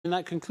And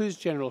that concludes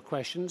general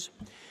questions.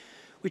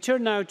 We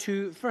turn now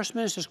to First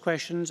Minister's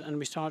questions, and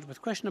we start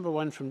with question number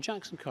 1 from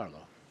Jackson Carlo.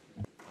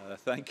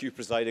 Thank you,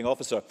 Presiding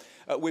Officer.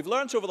 We've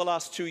learnt over the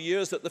last 2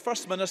 years that the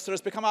First Minister has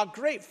become a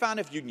great fan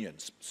of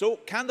unions. So,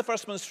 can the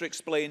First Minister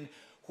explain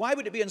why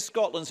would it be in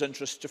Scotland's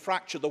interest to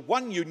fracture the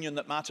one union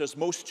that matters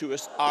most to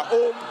us, our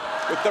own,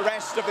 with the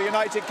rest of the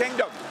United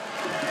Kingdom?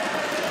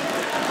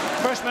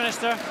 First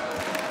Minister.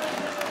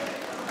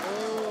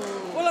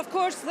 Well, of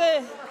course,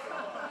 the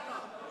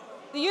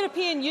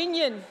European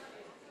Union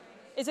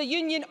is a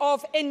union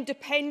of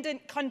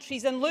independent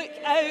countries, and look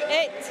how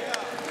it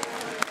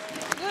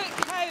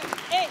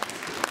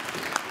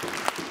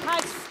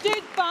has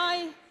stood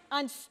by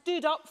and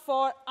stood up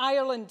for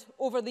Ireland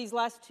over these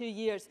last 2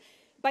 years.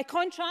 By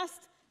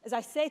contrast, as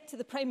I said to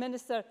the Prime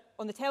Minister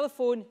on the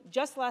telephone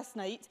just last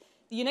night,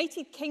 the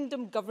United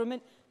Kingdom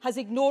government has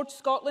ignored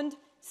Scotland,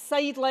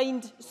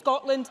 sidelined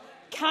Scotland,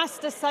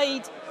 cast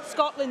aside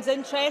Scotland's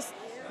interests,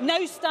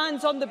 now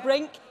stands on the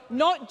brink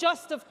not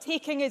just of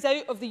taking us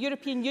out of the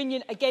European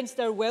Union against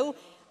our will,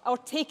 or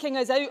taking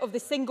us out of the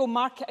single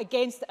market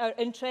against our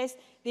interests.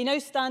 They now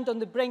stand on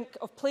the brink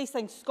of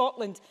placing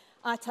Scotland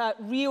at a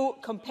real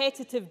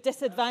competitive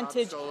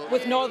disadvantage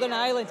with Northern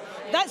Ireland.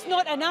 That's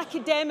not an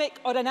academic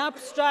or an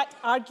abstract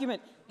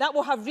argument. That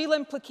will have real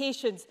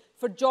implications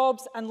for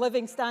jobs and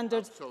living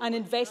standards and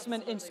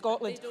investment in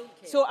Scotland.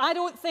 So I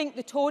don't think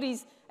the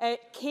Tories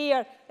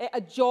care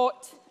a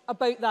jot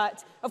about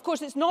that. Of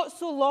course, it's not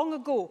so long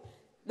ago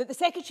that the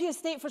Secretary of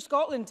State for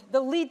Scotland, the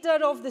leader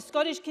of the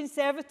Scottish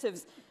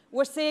Conservatives,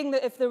 were saying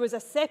that if there was a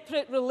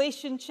separate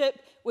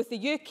relationship with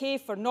the UK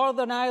for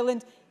Northern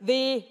Ireland,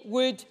 they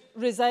would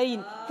resign.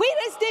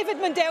 Where is David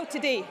Mundell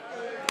today?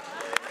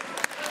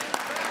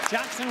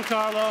 Jackson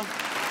Carlo.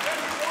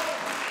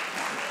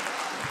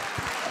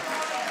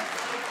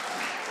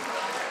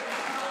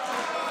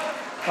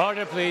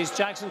 Order, please.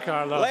 Jackson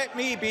Carlo. Let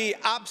me be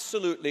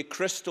absolutely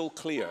crystal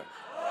clear.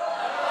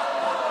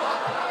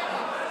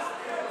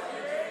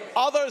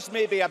 Others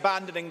may be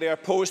abandoning their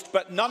post,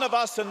 but none of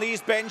us on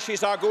these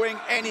benches are going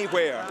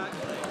anywhere.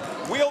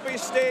 We'll be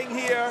staying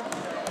here.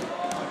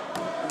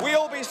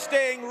 We'll be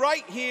staying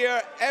right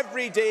here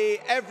every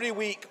day, every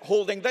week,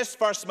 holding this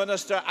First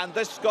Minister and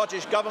this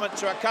Scottish Government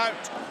to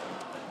account.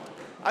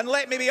 And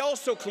let me be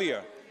also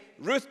clear.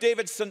 Ruth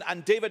Davidson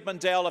and David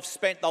Mundell have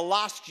spent the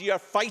last year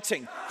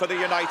fighting for the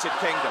United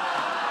Kingdom.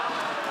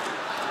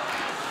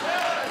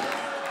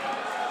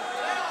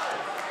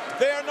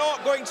 They're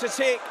not going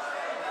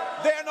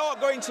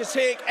to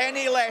take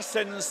any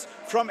lessons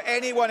from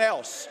anyone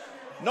else.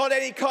 Not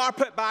any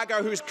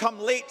carpetbagger who's come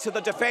late to the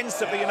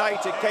defence of the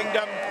United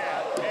Kingdom,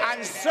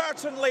 and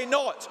certainly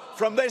not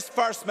from this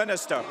First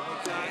Minister.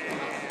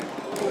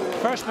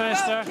 First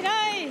Minister. Well, can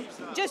I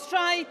just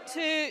try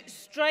to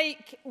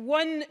strike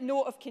one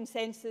note of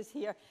consensus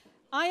here?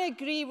 I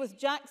agree with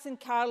Jackson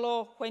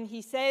Carlo when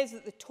he says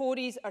that the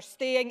Tories are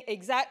staying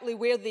exactly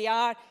where they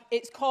are.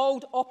 It's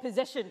called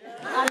opposition,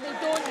 and they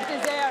don't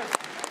deserve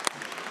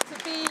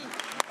to be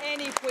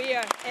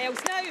anywhere else.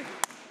 Now,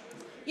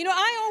 you know,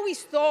 I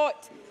always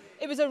thought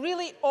it was a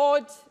really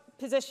odd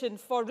position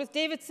for Ruth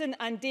Davidson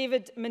and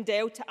David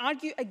Mundell to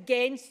argue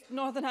against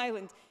Northern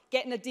Ireland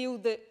getting a deal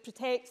that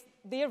protects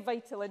their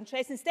vital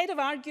interests. Instead of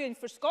arguing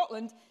for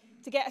Scotland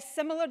to get a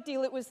similar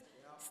deal, it was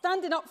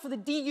standing up for the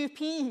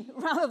DUP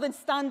rather than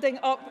standing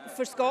up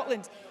for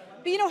Scotland.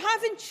 But, you know,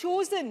 having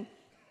chosen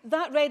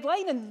that red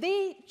line, and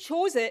they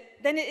chose it,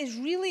 then it is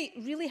really,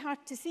 really hard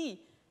to see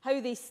how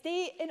they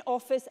stay in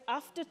office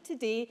after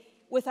today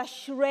with a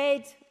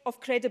shred of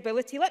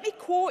credibility. Let me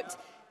quote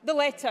the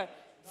letter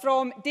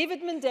from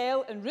David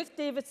Mundell and Ruth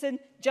Davidson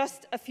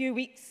just a few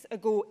weeks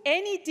ago.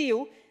 Any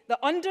deal that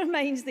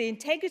undermines the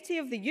integrity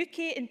of the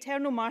UK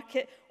internal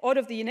market or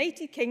of the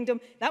United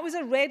Kingdom, that was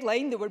a red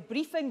line. They were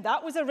briefing.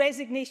 That was a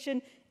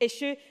resignation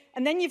issue.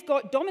 And then you've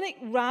got Dominic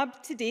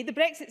Raab today, the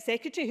Brexit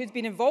Secretary, who's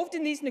been involved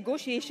in these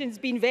negotiations,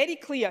 being very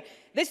clear.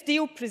 This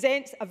deal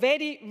presents a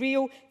very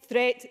real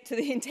threat to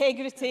the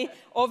integrity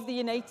of the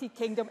United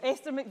Kingdom.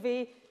 Esther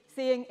McVey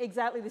saying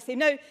exactly the same.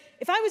 Now,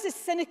 if I was as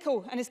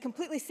cynical and as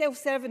completely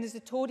self-serving as the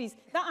Tories,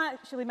 that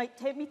actually might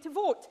tempt me to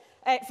vote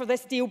for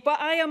this deal, but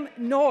I am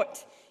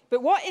not.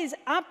 But what is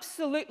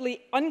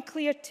absolutely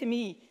unclear to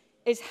me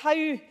is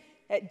how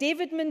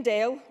David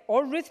Mundell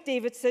or Ruth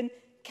Davidson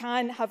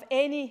can have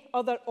any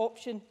other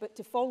option but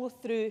to follow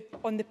through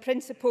on the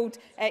principled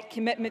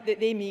commitment that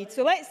they made.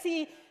 So let's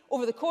see,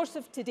 over the course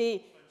of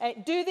today,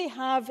 do they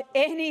have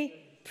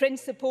any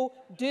principle?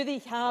 Do they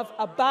have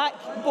a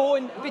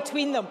backbone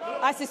between them?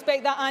 I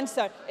suspect that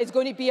answer is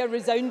going to be a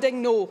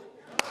resounding no.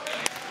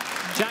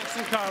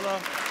 Jackson Carlo.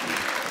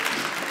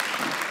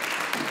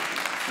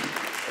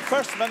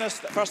 First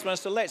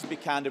Minister, let's be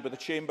candid with the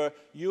Chamber.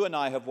 You and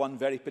I have one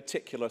very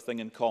particular thing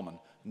in common.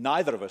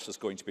 Neither of us is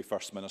going to be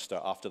First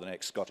Minister after the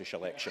next Scottish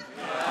election.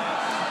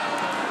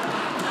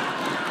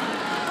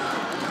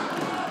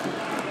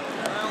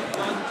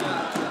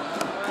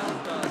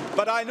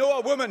 But I know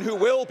a woman who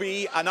will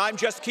be, and I'm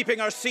just keeping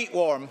her seat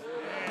warm.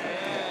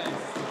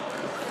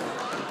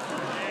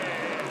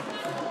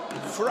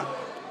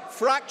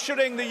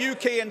 fracturing the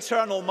UK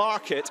internal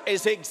market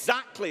is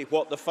exactly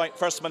what the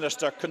First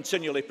Minister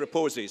continually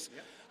proposes.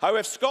 How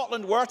if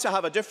Scotland were to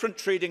have a different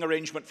trading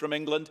arrangement from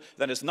England,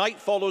 then as night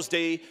follows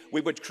day,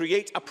 we would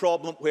create a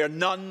problem where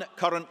none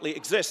currently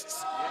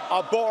exists,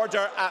 a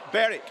border at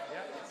Berwick.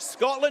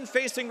 Scotland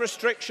facing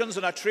restrictions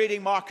on a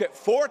trading market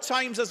 4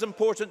 times as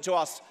important to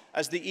us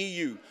as the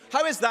EU.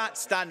 How is that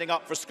standing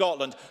up for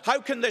Scotland? How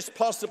can this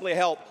possibly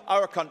help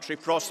our country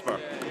prosper?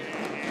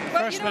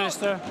 Well, First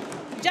Minister.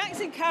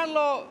 Jackson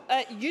Carlaw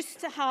used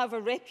to have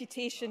a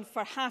reputation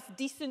for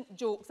half-decent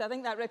jokes. I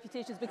think that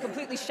reputation has been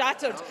completely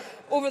shattered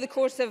over the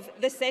course of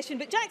this session.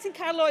 But Jackson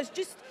Carlaw has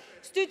just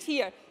stood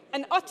here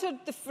and uttered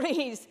the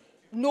phrase,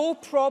 "No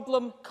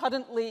problem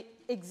currently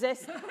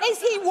exists."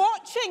 Is he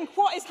watching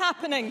what is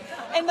happening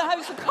in the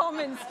House of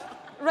Commons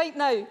right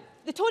now?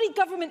 The Tory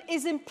government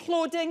is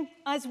imploding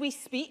as we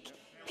speak.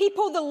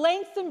 People the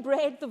length and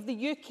breadth of the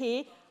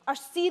UK are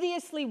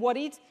seriously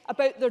worried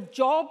about their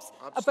jobs,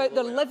 about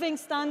their living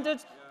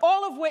standards,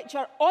 all of which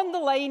are on the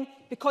line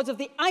because of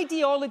the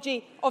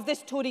ideology of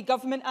this Tory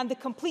government and the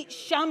complete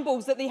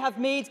shambles that they have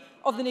made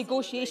of the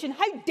negotiation.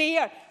 How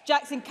dare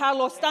Jackson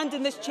Carlaw stand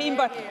in this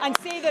chamber and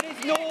say there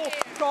is no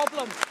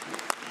problem?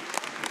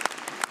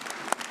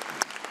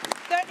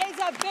 There is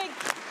a big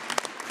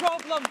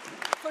problem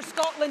for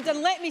Scotland,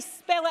 and let me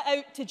spell it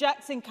out to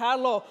Jackson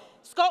Carlaw.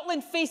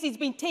 Scotland faces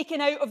being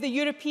taken out of the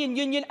European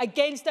Union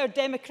against our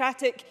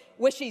democratic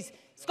wishes.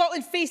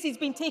 Scotland faces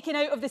being taken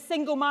out of the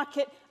single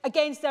market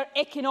against our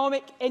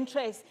economic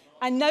interests.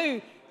 And now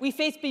we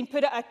face being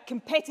put at a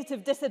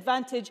competitive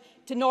disadvantage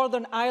to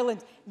Northern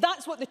Ireland.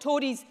 That's what the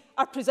Tories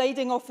are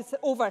presiding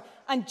over.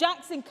 And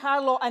Jackson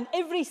Carlaw and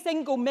every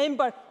single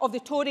member of the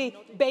Tory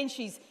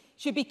benches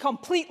should be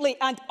completely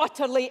and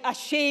utterly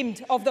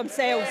ashamed of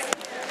themselves.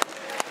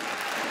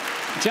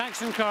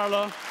 Jackson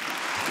Carlaw.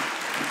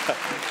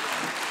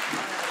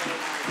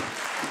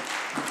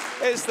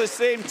 It's the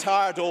same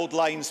tired old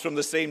lines from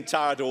the same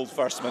tired old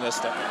First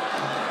Minister.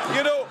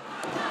 You know,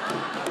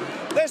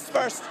 this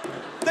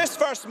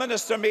First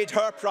Minister made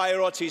her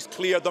priorities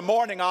clear the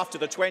morning after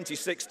the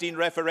 2016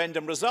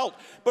 referendum result.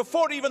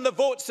 Before even the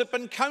votes had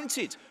been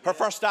counted, her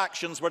first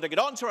actions were to get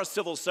on to her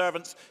civil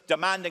servants,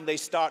 demanding they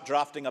start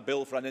drafting a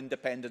bill for an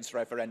independence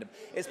referendum.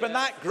 It's been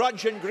that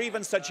grudge and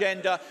grievance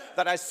agenda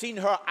that has seen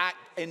her act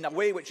in a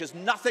way which is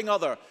nothing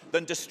other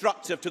than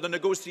destructive to the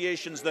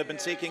negotiations that have been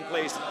taking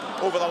place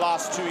over the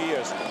last 2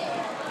 years.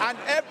 And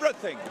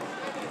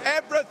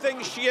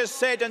everything she has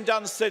said and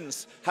done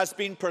since has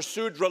been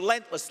pursued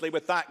relentlessly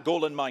with that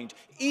goal in mind,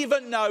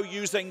 even now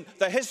using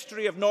the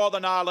history of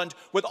Northern Ireland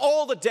with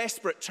all the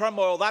desperate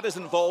turmoil that is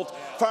involved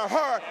for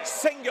her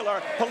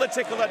singular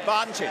political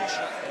advantage.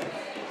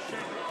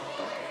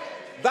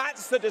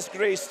 That's the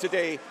disgrace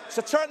today.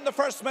 So turn the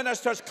First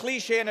Minister's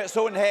cliché in its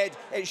own head,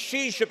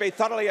 she should be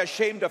thoroughly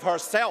ashamed of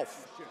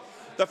herself.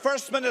 The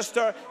First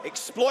Minister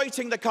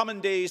exploiting the coming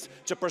days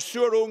to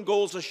pursue her own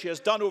goals as she has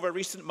done over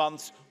recent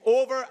months,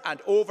 over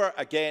and over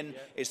again,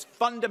 is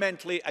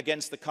fundamentally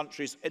against the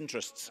country's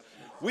interests.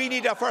 We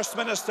need a First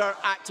Minister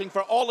acting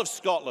for all of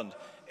Scotland.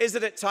 Is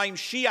it at times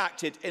she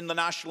acted in the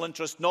national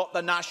interest, not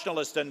the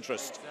nationalist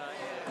interest?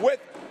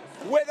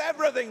 With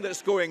everything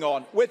that's going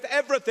on,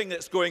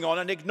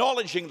 and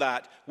acknowledging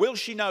that, will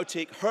she now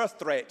take her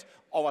threat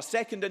of a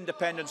second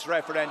independence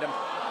referendum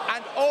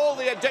and all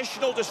the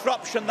additional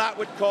disruption that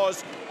would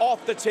cause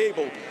off the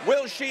table?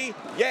 Will she,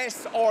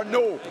 yes or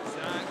no?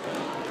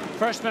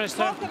 First Minister.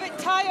 Talk about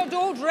tired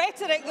old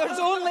rhetoric. There's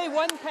only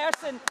one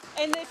person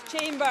in this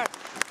chamber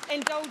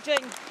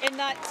indulging in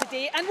that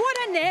today. And what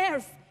a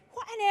nerve!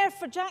 What a nerve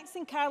for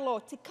Jackson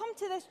Carlaw to come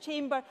to this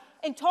chamber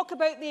and talk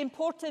about the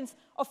importance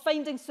of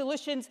finding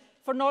solutions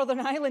for Northern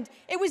Ireland.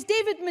 It was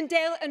David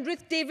Mundell and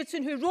Ruth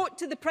Davidson who wrote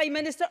to the Prime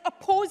Minister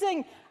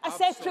opposing a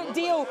separate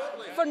deal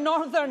for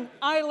Northern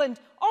Ireland.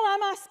 All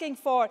I'm asking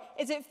for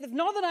is if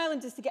Northern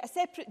Ireland is to get a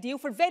separate deal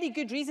for very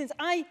good reasons,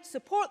 I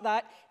support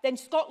that, then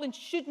Scotland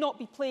should not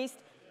be placed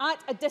at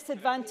a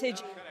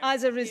disadvantage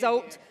as a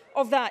result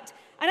of that.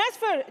 And as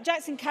for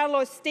Jackson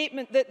Carlaw's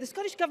statement that the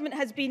Scottish Government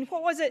has been,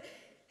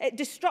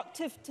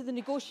 destructive to the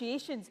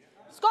negotiations,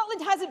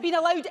 Scotland hasn't been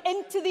allowed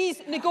into these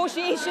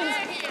negotiations.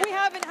 We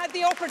haven't had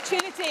the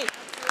opportunity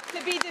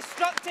to be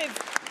destructive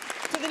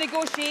to the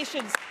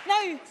negotiations.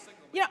 Now,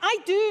 I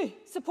do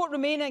support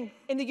remaining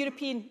in the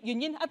European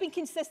Union. I've been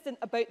consistent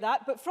about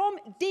that. But from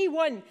day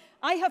one,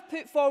 I have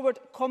put forward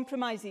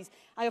compromises.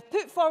 I have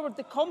put forward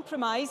the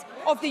compromise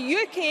of the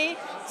UK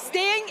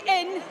staying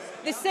in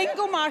the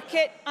single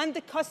market and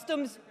the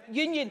customs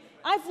union.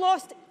 I've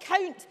lost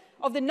count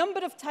of the number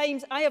of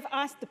times I have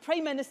asked the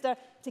Prime Minister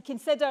to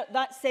consider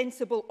that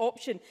sensible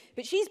option.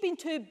 But she's been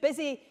too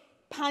busy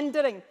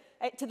pandering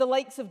to the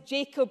likes of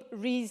Jacob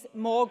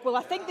Rees-Mogg. Well,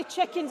 I think the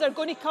chickens are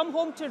going to come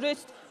home to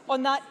roost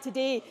on that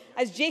today,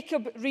 as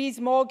Jacob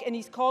Rees-Mogg and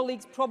his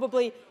colleagues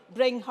probably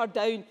bring her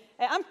down.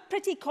 I'm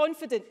pretty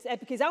confident,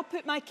 because I'll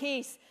put my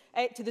case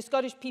to the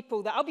Scottish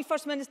people, that I'll be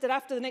First Minister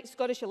after the next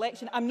Scottish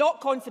election. I'm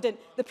not confident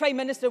the Prime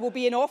Minister will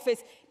be in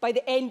office by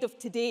the end of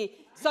today,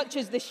 such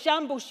as the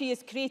shambles she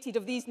has created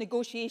of these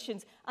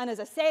negotiations. And as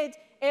I said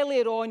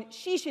earlier on,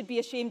 she should be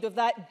ashamed of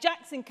that.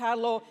 Jackson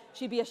Carlaw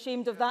should be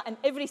ashamed of that. And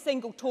every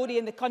single Tory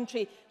in the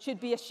country should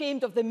be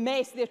ashamed of the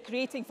mess they're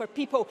creating for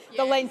people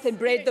the length and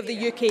breadth of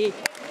the UK.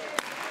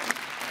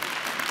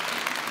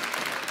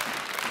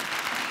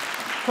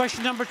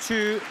 Question number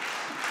 2,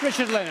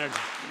 Richard Leonard.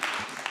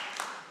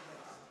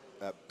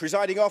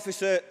 Presiding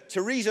Officer,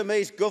 Theresa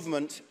May's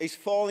government is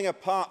falling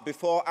apart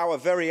before our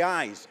very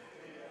eyes.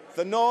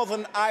 The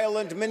Northern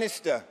Ireland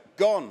Minister,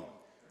 gone.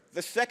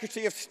 The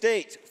Secretary of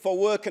State for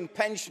Work and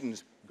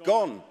Pensions,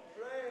 gone.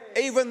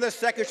 Even the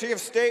Secretary of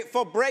State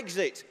for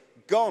Brexit,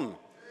 gone.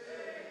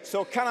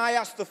 So can I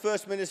ask the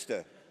First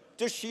Minister,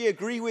 does she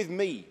agree with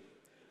me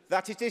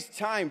that it is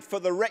time for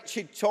the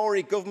wretched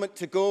Tory government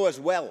to go as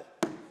well?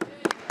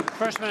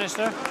 First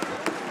Minister.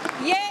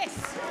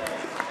 Yes.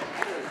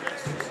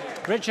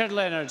 Richard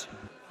Leonard.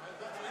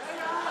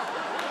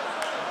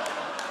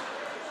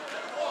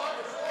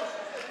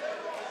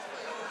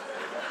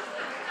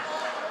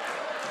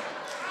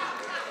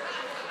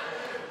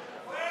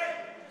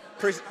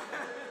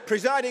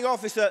 Presiding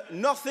Officer,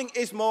 nothing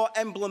is more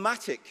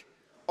emblematic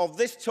of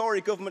this Tory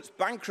government's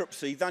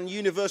bankruptcy than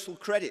universal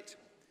credit.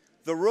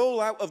 The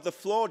rollout of the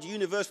flawed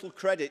universal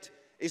credit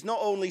is not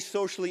only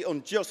socially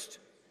unjust,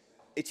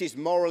 it is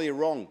morally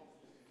wrong.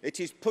 It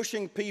is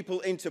pushing people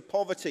into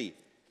poverty,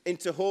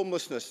 into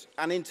homelessness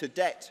and into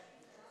debt.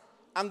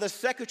 And the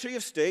Secretary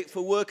of State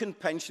for Work and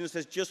Pensions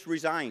has just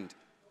resigned.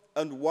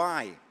 And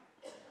why?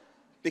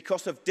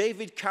 Because of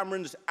David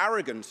Cameron's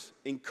arrogance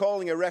in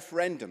calling a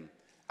referendum,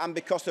 and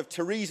because of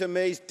Theresa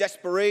May's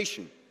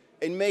desperation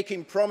in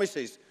making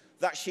promises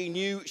that she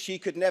knew she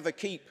could never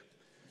keep.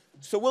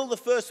 So will the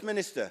First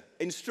Minister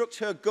instruct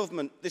her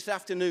government this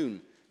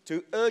afternoon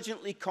to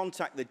urgently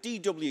contact the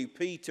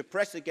DWP to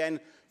press again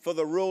for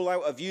the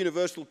rollout of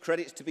universal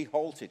credits to be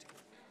halted?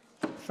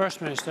 First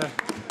Minister.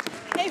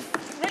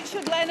 If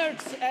Richard Leonard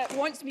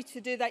wants me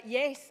to do that,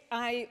 yes,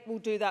 I will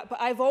do that.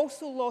 But I've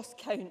also lost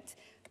count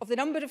of the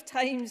number of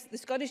times the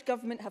Scottish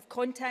Government have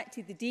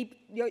contacted the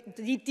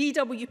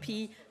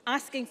DWP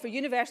asking for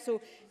universal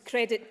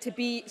credit to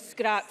be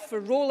scrapped, for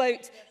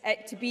rollout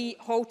to be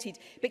halted.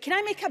 But can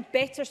I make a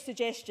better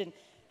suggestion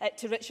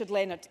to Richard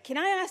Leonard? Can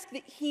I ask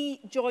that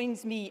he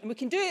joins me, and we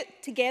can do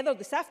it together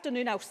this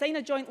afternoon. I'll sign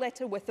a joint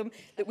letter with him,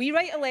 that we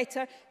write a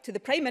letter to the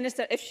Prime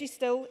Minister, if she's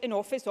still in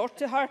office, or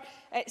to her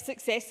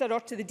successor, or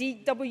to the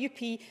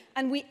DWP,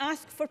 and we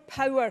ask for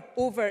power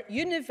over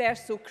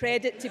universal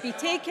credit to be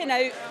taken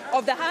out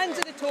of the hands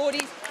of the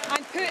Tories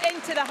and put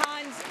into the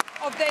hands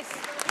of this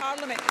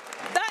Parliament.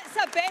 That's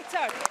a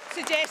better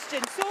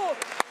suggestion. So,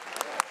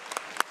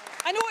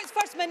 I know it's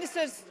First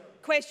Minister's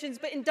questions,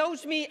 but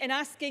indulge me in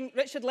asking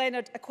Richard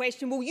Leonard a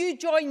question. Will you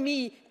join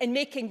me in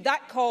making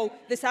that call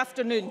this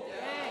afternoon?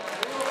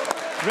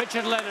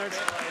 Richard Leonard.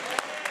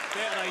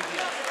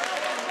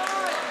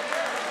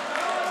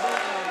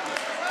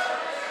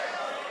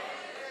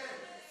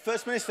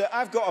 First Minister,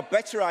 I've got a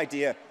better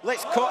idea.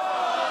 Let's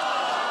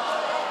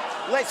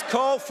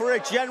call for a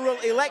general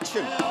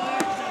election.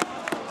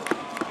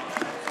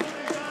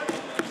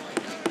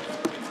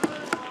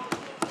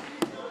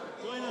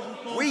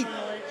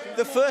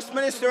 The First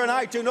Minister and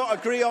I do not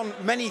agree on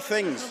many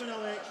things,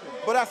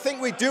 but I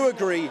think we do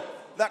agree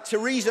that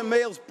Theresa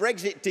May's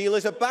Brexit deal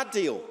is a bad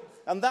deal,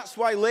 and that's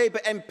why Labour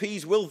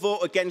MPs will vote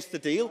against the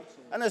deal,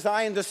 and as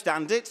I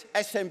understand it,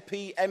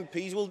 SNP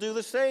MPs will do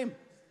the same.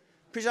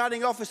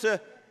 Presiding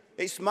Officer,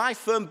 it's my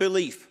firm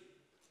belief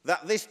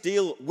that this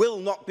deal will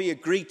not be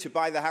agreed to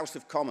by the House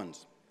of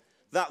Commons,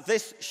 that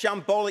this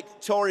shambolic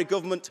Tory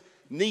government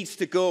needs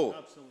to go,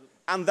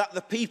 and that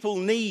the people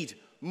need,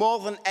 more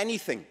than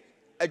anything,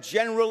 a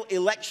general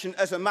election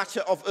as a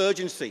matter of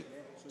urgency.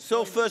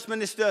 So, First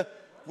Minister,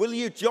 will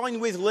you join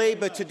with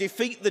Labour to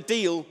defeat the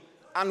deal,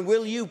 and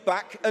will you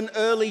back an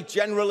early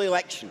general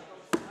election?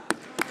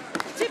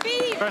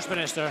 First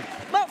Minister.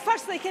 Well,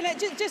 firstly, can I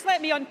just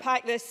let me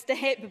unpack this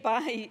step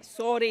by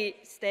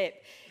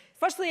step.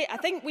 Firstly, I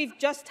think we've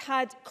just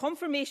had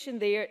confirmation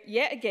there,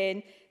 yet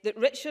again, that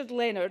Richard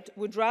Leonard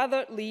would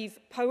rather leave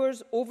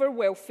powers over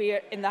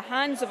welfare in the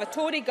hands of a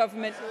Tory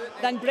government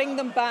than bring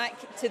them back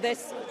to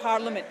this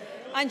Parliament.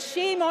 And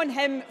shame on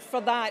him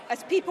for that.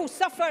 As people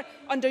suffer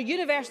under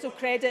universal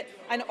credit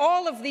and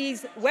all of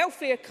these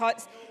welfare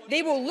cuts,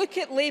 they will look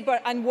at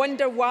Labour and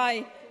wonder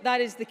why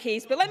that is the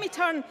case. But let me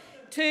turn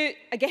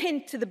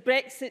again to the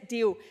Brexit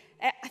deal.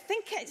 I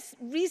think it's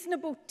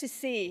reasonable to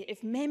say,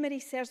 if memory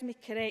serves me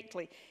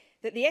correctly,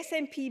 that the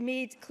SNP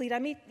made clear, I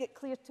made it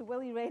clear to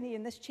Willie Rennie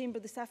in this chamber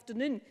this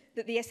afternoon,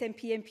 that the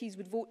SNP MPs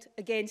would vote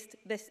against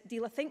this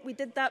deal. I think we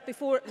did that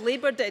before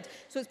Labour did.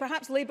 So it's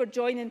perhaps Labour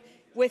joining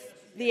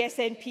with the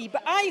SNP.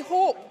 But I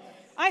hope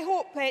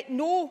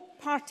no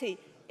party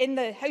in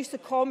the House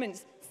of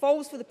Commons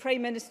falls for the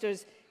Prime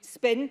Minister's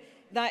spin.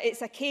 that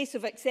it's a case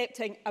of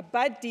accepting a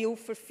bad deal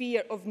for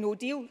fear of no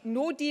deal.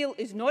 No deal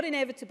is not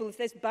inevitable if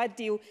this bad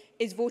deal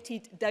is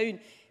voted down.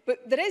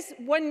 But there is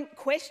one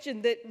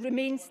question that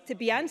remains to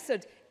be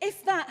answered.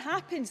 If that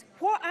happens,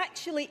 what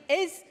actually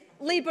is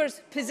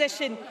Labour's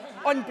position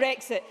on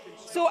Brexit?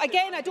 So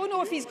again, I don't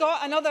know if he's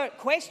got another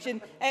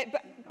question,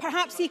 but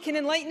perhaps he can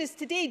enlighten us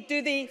today.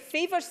 Do they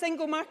favour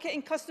single market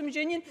and customs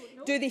union?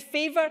 Do they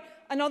favour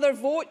another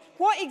vote?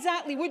 What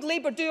exactly would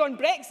Labour do on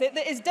Brexit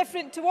that is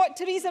different to what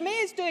Theresa May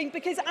is doing?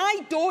 Because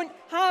I don't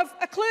have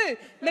a clue.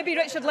 Maybe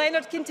Richard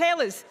Leonard can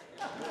tell us.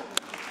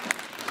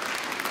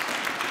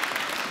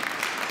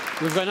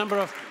 We've got a number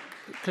of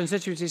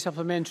constituency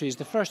supplementaries.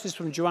 The first is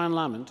from Joanne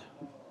Lamont.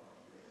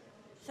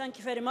 Thank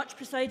you very much,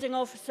 Presiding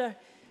Officer.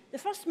 The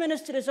First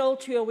Minister is all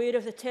too aware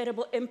of the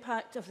terrible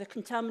impact of the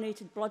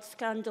contaminated blood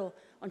scandal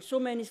on so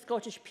many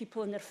Scottish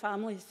people and their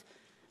families.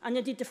 And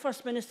indeed, the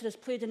First Minister has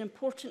played an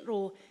important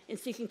role in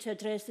seeking to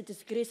address the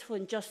disgraceful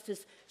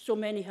injustice so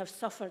many have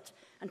suffered,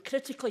 and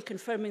critically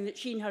confirming that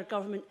she and her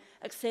government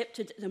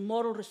accepted the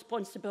moral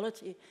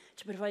responsibility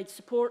to provide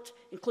support,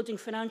 including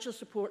financial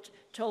support,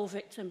 to all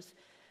victims.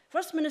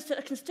 First Minister,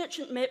 a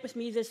constituent met with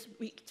me this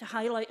week to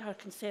highlight her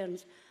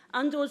concerns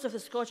and those of the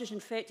Scottish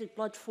Infected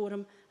Blood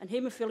Forum and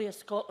Haemophilia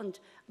Scotland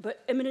about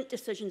imminent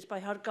decisions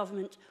by her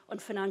government on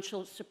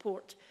financial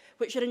support,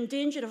 which are in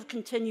danger of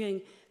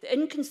continuing the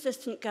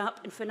inconsistent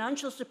gap in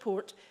financial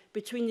support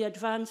between the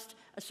advanced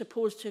as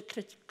opposed to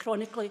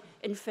chronically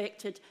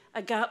infected,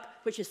 a gap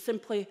which is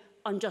simply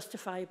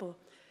unjustifiable.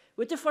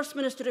 Would the First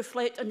Minister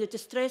reflect on the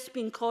distress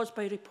being caused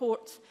by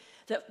reports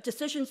that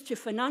decisions to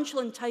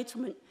financial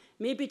entitlement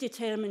may be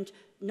determined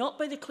not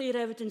by the clear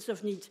evidence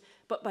of need,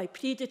 but by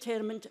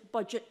predetermined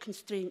budget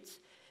constraints?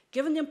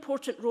 Given the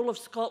important role of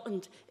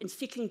Scotland in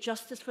seeking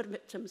justice for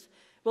victims,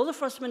 will the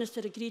First Minister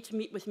agree to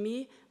meet with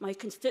me, my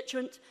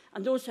constituent,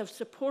 and those who have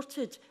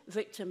supported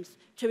victims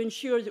to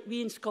ensure that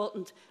we in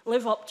Scotland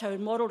live up to our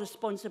moral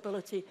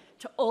responsibility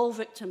to all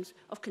victims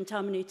of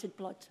contaminated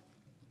blood?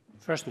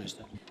 First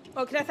Minister.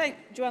 Well, can I thank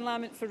Joanne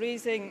Lamont for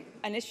raising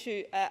an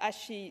issue? As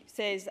she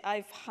says,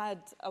 I've had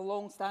a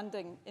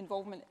long-standing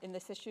involvement in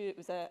this issue. It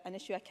was an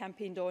issue I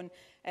campaigned on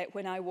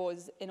when I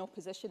was in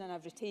opposition, and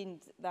I've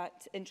retained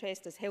that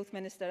interest as Health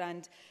Minister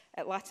and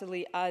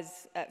latterly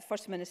as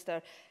First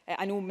Minister.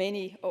 I know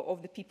many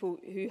of the people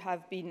who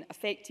have been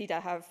affected. I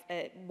have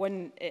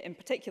one in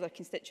particular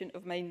constituent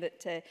of mine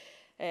that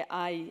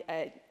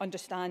I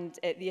understand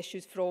the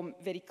issues from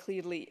very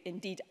clearly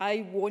indeed.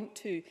 I want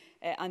to,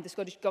 and the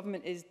Scottish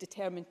Government is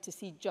determined to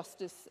see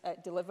justice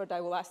delivered.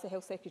 I will ask the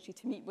Health Secretary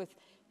to meet with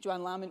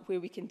Joanne Lamont where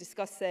we can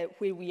discuss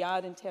where we are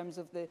in terms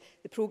of the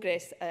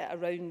progress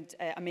around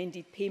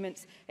amended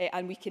payments,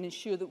 and we can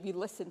ensure that we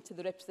listen to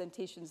the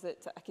representations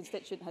that a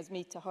constituent has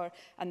made to her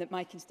and that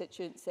my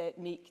constituents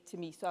make to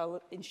me. So I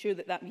will ensure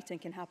that that meeting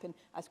can happen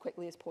as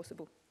quickly as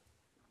possible.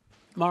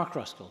 Mark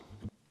Ruskell.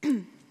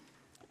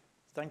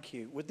 Thank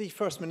you. Would the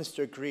First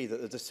Minister agree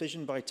that the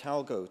decision by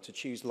Talgo to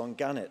choose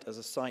Longannet as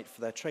a site for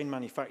their train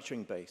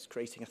manufacturing base,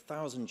 creating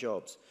 1,000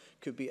 jobs,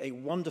 could be a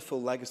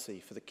wonderful legacy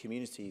for the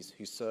communities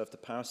who serve the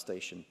power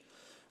station?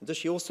 And does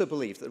she also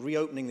believe that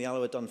reopening the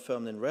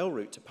Alloa-Dunfermline rail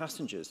route to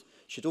passengers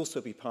should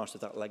also be part of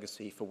that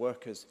legacy for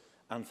workers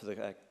and for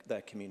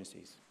their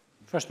communities?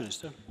 First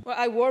Minister. Well,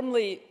 I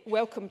warmly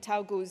welcome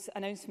Talgo's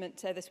announcement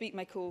this week.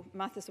 Michael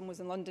Matheson was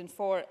in London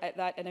for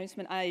that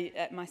announcement.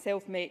 I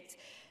myself met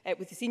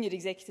with the senior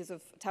executives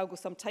of Talgo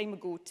some time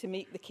ago to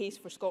make the case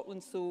for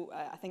Scotland, so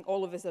I think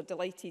all of us are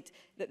delighted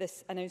that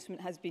this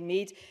announcement has been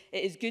made.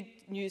 It is good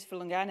news for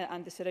Longannet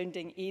and the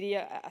surrounding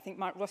area. I think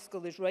Mark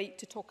Ruskell is right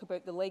to talk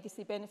about the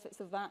legacy benefits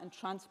of that, and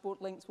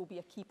transport links will be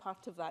a key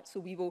part of that, so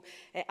we will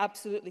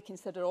absolutely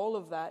consider all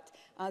of that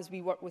as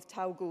we work with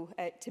Talgo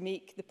to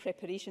make the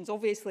preparations.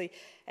 Obviously,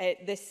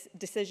 this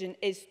decision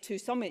is to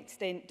some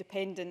extent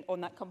dependent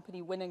on that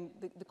company winning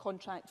the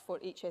contract for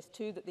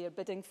HS2 that they are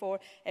bidding for,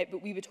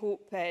 but we would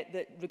hope that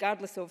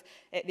regardless of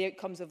the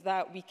outcomes of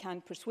that, we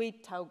can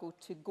persuade Talgo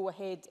to go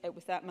ahead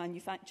with that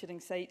manufacturing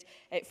site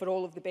for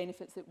all of the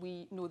benefits that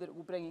we know that it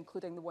will bring,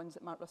 including the ones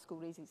that Mark Ruskell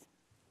raises.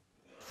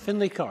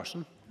 Finlay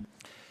Carson.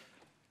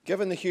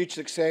 Given the huge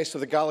success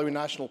of the Galloway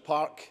National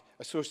Park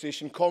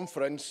Association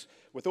Conference,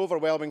 with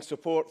overwhelming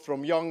support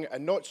from young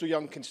and not so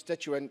young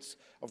constituents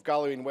of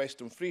Galloway and West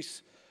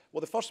Dumfries,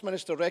 will the First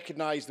Minister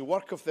recognise the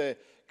work of the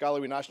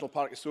Galloway National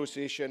Park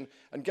Association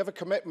and give a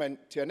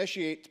commitment to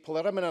initiate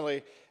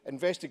preliminary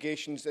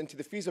investigations into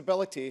the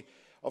feasibility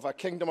of a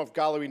Kingdom of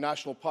Galloway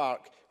National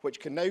Park, which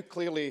can now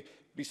clearly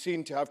be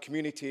seen to have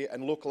community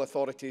and local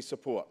authority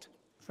support?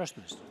 First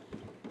Minister.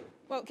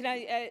 Well, can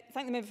I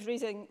thank the member for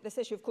raising this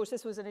issue? Of course,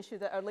 this was an issue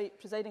that our late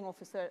presiding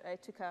officer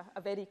took a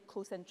very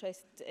close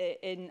interest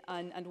in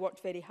and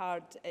worked very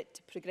hard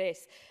to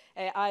progress.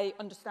 I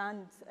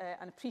understand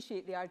and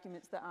appreciate the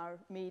arguments that are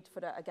made for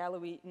a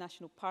Galloway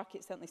National Park.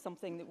 It's certainly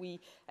something that we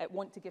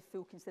want to give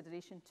full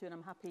consideration to, and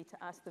I'm happy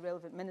to ask the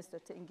relevant minister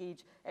to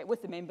engage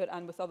with the member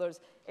and with others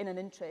in an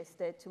interest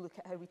to look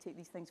at how we take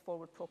these things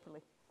forward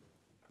properly.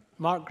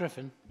 Mark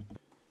Griffin.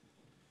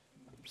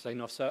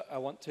 Presiding Officer, I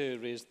want to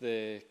raise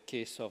the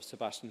case of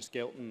Sebastian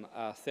Skelton,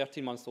 a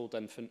 13-month-old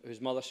infant whose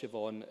mother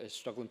Siobhan is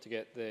struggling to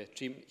get the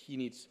treatment he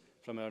needs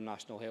from our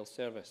National Health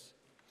Service.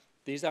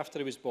 Days after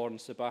he was born,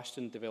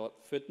 Sebastian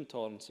developed food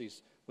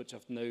intolerances, which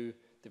have now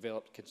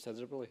developed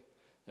considerably.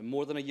 And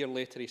more than a year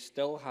later, he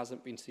still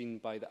hasn't been seen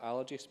by the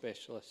allergy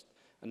specialist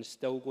and is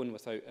still going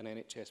without an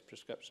NHS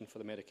prescription for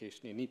the medication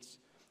he needs.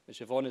 And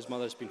Siobhan, his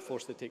mother, has been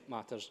forced to take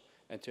matters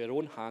into her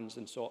own hands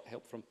and sought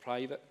help from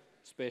private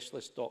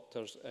specialist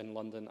doctors in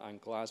London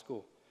and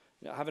Glasgow.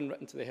 Now, having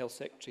written to the Health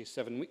Secretary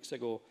 7 weeks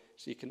ago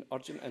seeking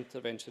urgent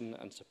intervention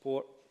and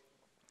support,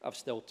 I've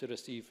still to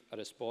receive a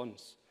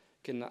response.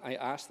 Can I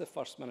ask the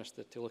First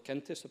Minister to look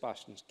into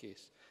Sebastian's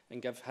case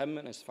and give him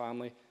and his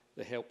family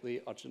the help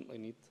they urgently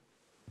need?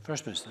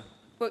 First Minister.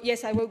 Well,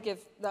 yes, I will give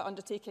that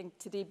undertaking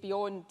today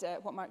beyond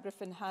what Mark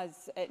Griffin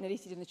has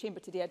narrated in the Chamber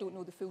today. I don't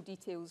know the full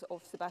details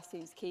of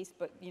Sebastian's case,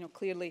 but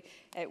clearly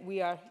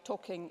we are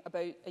talking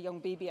about a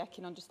young baby. I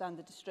can understand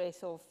the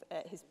distress of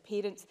his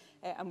parents,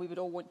 and we would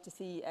all want to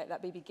see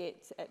that baby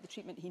get the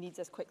treatment he needs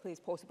as quickly as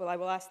possible. I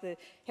will ask the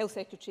Health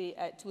Secretary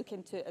to look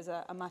into it as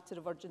a matter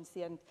of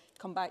urgency and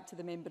come back to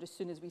the member as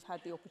soon as we've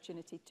had the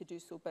opportunity to do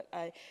so. But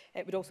I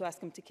would also ask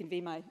him to convey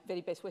my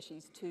very best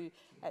wishes to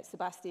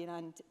Sebastian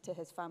and to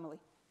his family.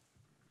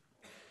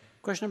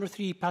 Question number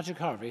 3, Patrick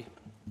Harvey.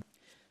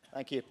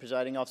 Thank you,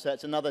 Presiding Officer.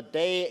 It's another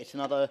day, it's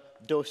another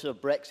dose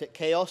of Brexit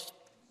chaos.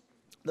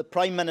 The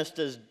Prime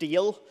Minister's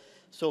deal,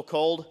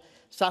 so-called,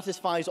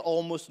 satisfies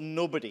almost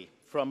nobody,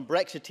 from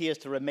Brexiteers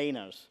to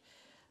Remainers.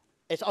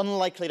 It's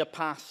unlikely to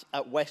pass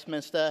at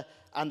Westminster,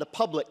 and the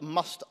public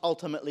must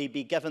ultimately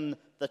be given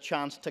the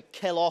chance to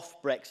kill off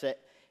Brexit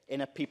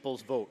in a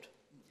people's vote.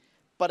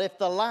 But if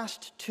the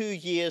last 2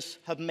 years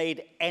have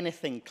made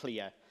anything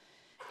clear,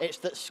 it's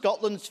that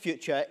Scotland's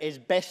future is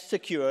best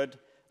secured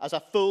as a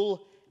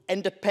full,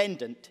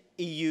 independent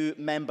EU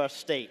member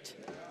state.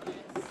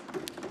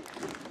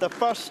 The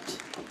First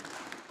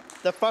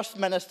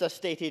Minister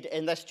stated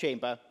in this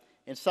chamber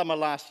in summer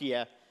last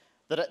year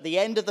that at the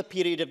end of the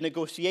period of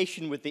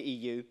negotiation with the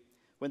EU,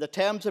 when the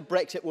terms of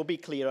Brexit will be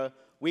clearer,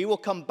 we will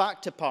come back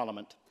to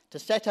Parliament to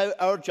set out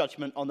our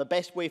judgment on the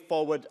best way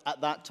forward at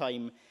that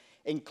time,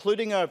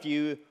 including our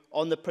view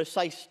on the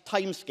precise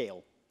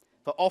timescale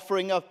for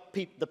offering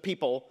the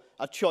people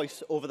a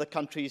choice over the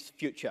country's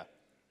future.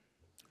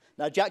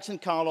 Now, Jackson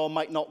Carlaw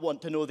might not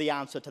want to know the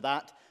answer to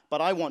that,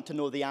 but I want to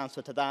know the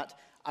answer to that,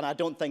 and I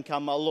don't think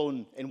I'm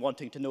alone in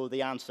wanting to know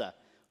the answer.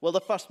 Will the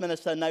First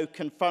Minister now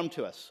confirm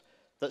to us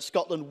that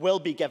Scotland will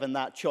be given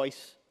that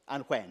choice,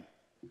 and when?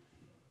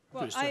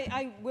 Well,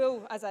 I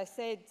will, as I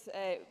said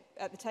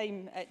at the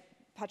time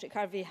Patrick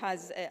Harvey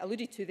has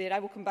alluded to there, I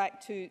will come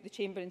back to the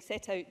Chamber and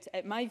set out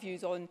my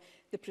views on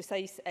the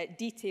precise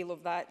detail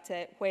of that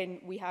when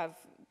we have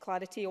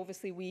clarity.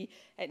 Obviously, we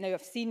now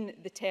have seen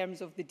the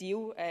terms of the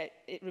deal.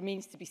 It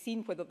remains to be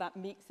seen whether that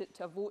makes it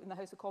to a vote in the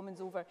House of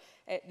Commons over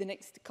the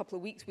next couple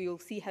of weeks. We will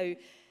see how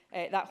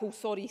that whole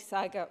sorry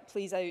saga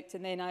plays out,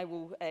 and then I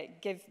will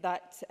give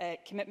that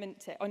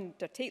commitment,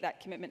 undertake that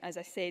commitment, as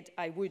I said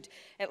I would.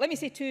 Let me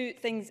say 2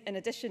 things in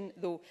addition,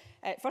 though.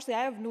 Firstly,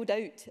 I have no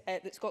doubt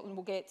that Scotland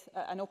will get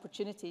an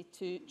opportunity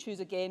to choose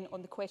again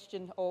on the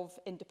question of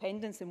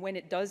independence, and when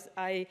it does,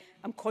 I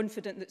am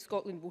confident that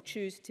Scotland will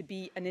choose to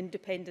be an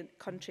independent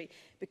country,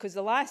 because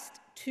the last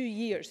 2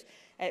 years,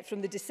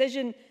 from the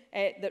decision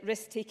that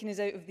risked taking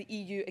us out of the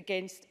EU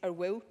against our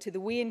will, to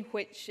the way in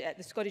which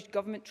the Scottish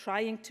Government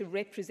trying to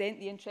represent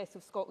the interests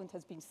of Scotland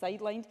has been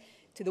sidelined,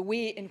 to the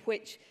way in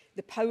which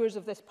the powers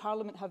of this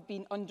Parliament have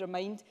been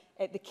undermined,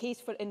 the case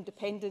for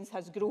independence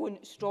has grown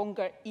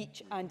stronger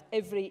each and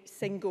every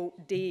single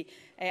day.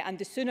 And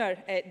the sooner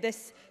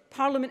this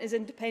Parliament is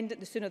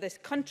independent, the sooner this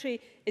country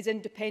is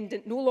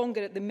independent, no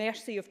longer at the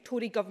mercy of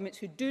Tory governments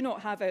who do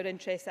not have our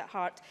interests at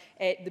heart,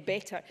 the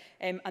better.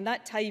 And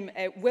that time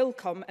will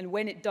come, and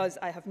when it does,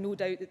 I have no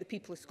doubt that the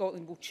people of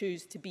Scotland will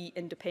choose to be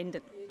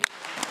independent.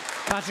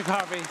 Patrick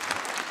Harvey.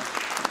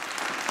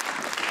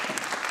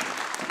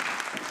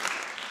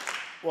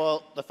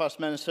 Well, the First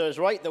Minister is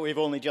right that we've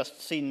only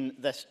just seen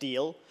this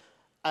deal,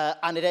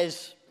 and it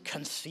is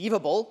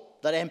conceivable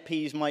that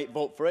MPs might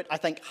vote for it. I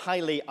think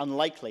highly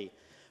unlikely.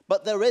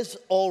 But there is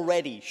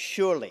already,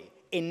 surely,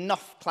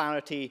 enough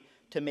clarity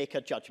to make a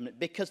judgment,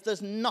 because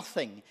there's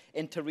nothing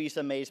in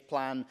Theresa May's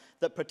plan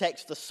that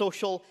protects the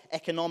social,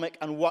 economic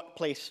and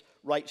workplace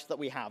rights that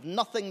we have.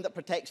 Nothing that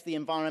protects the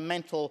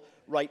environmental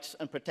rights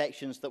and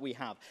protections that we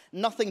have.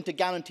 Nothing to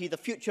guarantee the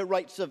future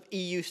rights of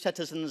EU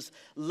citizens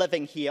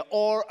living here,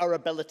 or our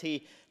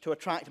ability to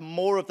attract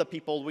more of the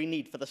people we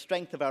need for the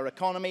strength of our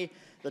economy,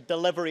 the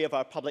delivery of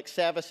our public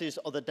services,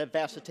 or the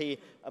diversity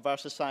of our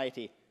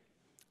society.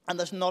 And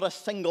there's not a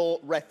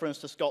single reference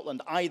to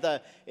Scotland,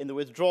 either in the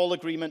withdrawal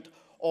agreement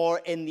or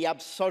in the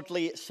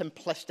absurdly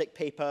simplistic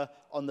paper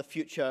on the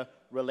future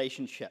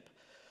relationship.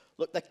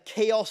 Look, the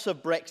chaos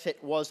of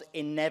Brexit was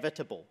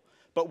inevitable,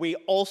 but we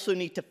also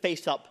need to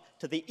face up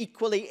to the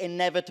equally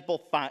inevitable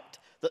fact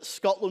that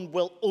Scotland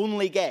will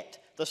only get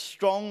the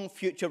strong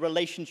future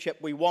relationship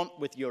we want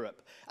with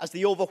Europe, as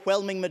the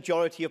overwhelming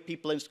majority of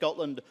people in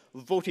Scotland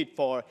voted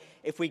for,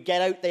 if we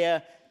get out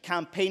there,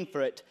 campaign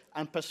for it,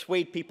 and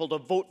persuade people to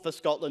vote for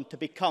Scotland to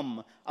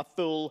become a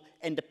full,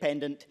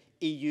 independent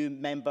EU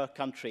member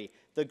country.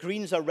 The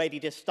Greens are ready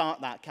to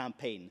start that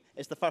campaign.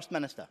 Is the First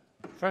Minister?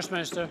 First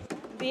Minister.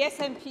 The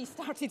SNP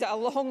started it a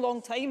long,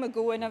 long time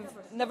ago and have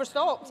never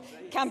stopped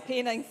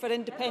campaigning for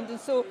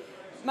independence. So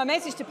my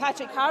message to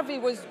Patrick Harvie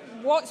was,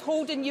 what's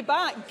holding you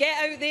back? Get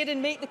out there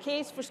and make the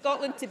case for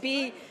Scotland to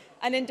be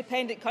an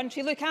independent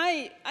country. Look,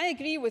 I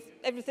agree with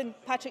everything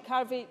Patrick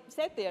Harvie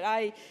said there.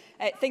 I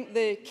think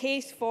the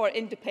case for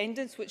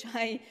independence, which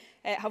I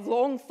have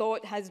long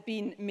thought has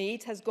been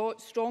made, has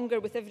got stronger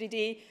with every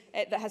day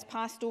that has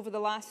passed over the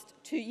last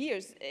 2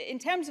 years. In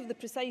terms of the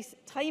precise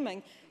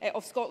timing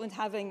of Scotland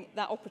having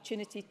that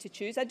opportunity to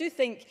choose, I do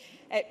think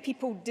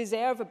people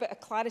deserve a bit of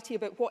clarity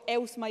about what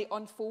else might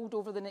unfold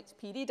over the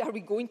next period. Are we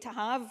going to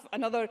have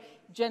another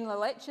general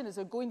election? Is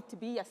there going to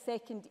be a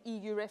second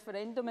EU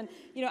referendum? And,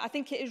 you know, I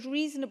think it is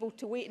reasonable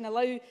to wait and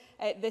allow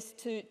this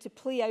to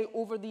play out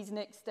over these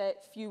next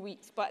few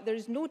weeks. But there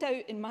is no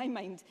doubt in my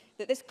mind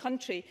that this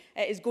country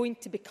is going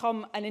to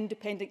become an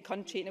independent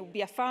country, and it will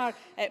be a far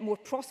more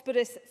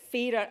prosperous,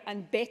 fairer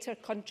and better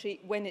country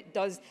when it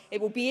does. It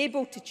will be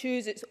able to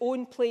choose its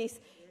own place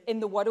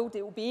in the world.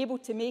 It will be able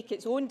to make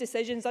its own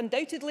decisions.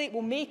 Undoubtedly, it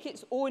will make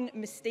its own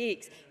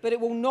mistakes, but it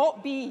will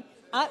not be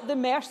at the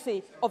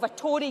mercy of a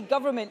Tory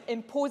government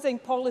imposing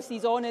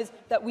policies on us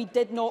that we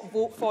did not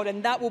vote for,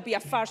 and that will be a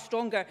far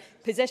stronger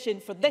position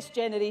for this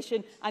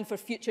generation and for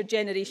future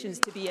generations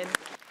to be in.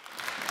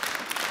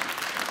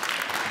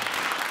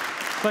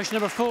 Question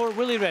number 4,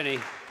 Willie Rennie.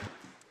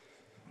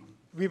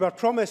 We were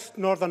promised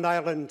Northern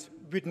Ireland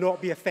would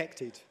not be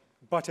affected,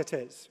 but it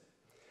is.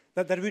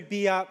 That there would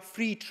be a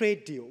free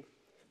trade deal,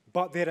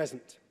 but there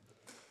isn't.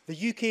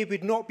 The UK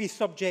would not be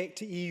subject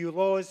to EU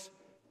laws,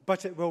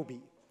 but it will be.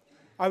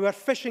 Our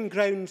fishing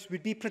grounds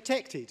would be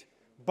protected,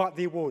 but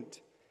they won't.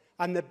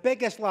 And the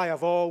biggest lie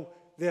of all,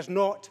 there's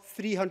not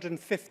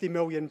 £350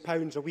 million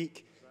a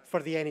week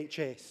for the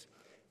NHS.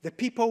 The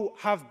people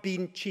have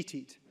been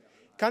cheated.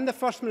 Can the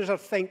First Minister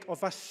think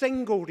of a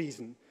single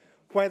reason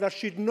why there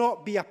should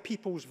not be a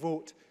people's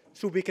vote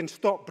so we can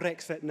stop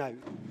Brexit now?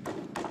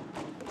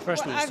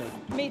 First Minister.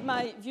 I've made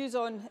my views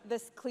on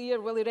this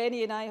clear. Willie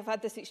Rennie and I have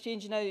had this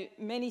exchange now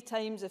many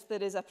times. If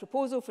there is a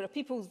proposal for a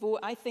people's vote,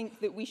 I think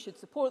that we should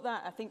support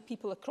that. I think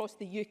people across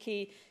the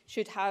UK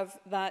should have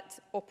that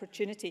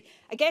opportunity.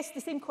 I guess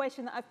the same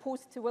question that I've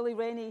posed to Willie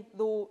Rennie,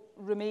 though,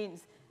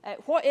 remains.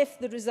 What if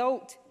the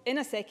result in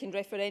a second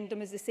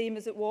referendum is the same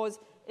as it was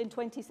in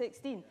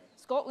 2016?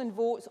 Scotland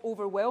votes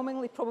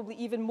overwhelmingly, probably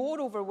even more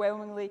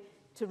overwhelmingly,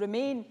 to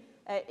remain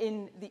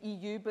in the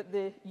EU, but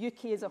the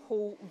UK as a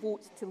whole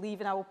votes to leave.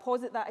 And I will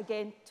posit that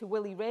again to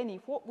Willie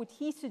Rennie. What would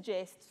he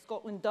suggest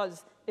Scotland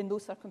does in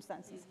those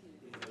circumstances?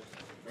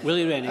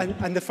 Willie Rennie.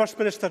 And the First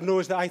Minister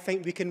knows that I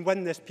think we can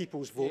win this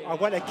people's vote. I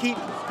want to keep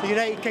the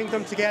United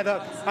Kingdom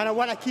together, and I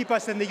want to keep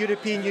us in the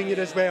European Union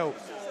as well.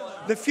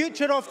 The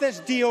future of this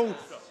deal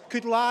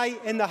could lie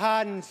in the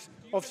hands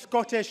of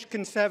Scottish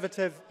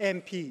Conservative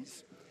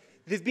MPs.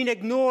 They've been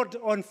ignored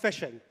on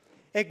fishing,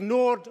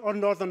 ignored on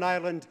Northern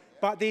Ireland,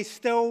 but they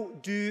still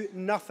do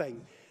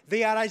nothing.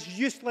 They are as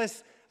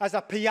useless as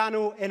a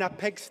piano in a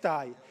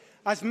pigsty.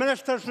 As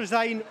ministers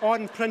resign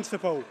on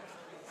principle,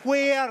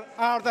 where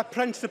are the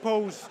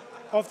principles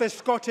of the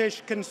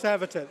Scottish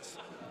Conservatives?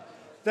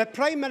 The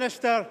Prime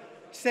Minister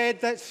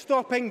said that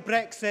stopping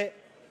Brexit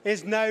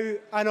is now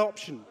an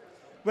option.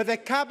 With the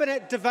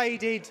Cabinet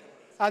divided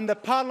and the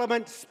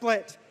Parliament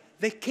split,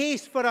 the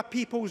case for a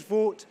people's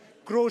vote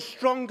grows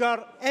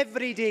stronger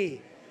every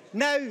day.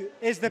 Now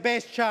is the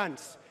best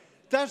chance.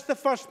 Does the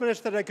First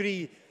Minister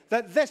agree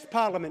that this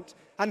Parliament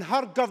and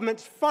her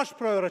government's first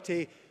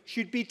priority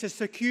should be to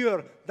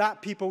secure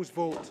that people's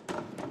vote?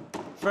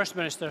 First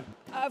Minister.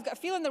 I've got a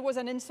feeling there was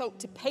an insult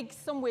to pigs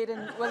somewhere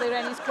in Willie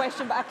Rennie's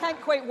question, but I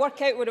can't quite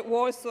work out what it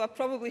was, so I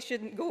probably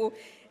shouldn't go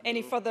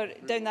any further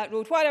down that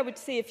road. What I would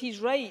say, if he's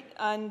right,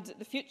 and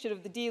the future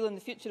of the deal and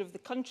the future of the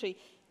country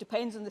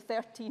depends on the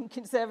 13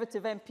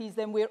 Conservative MPs,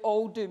 then we're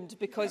all doomed,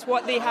 because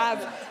what they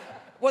have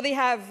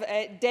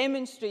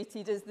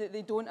demonstrated is that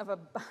they don't have a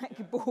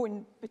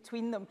backbone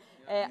between them,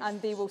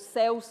 and they will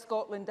sell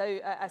Scotland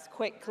out as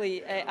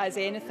quickly as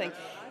anything.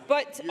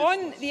 But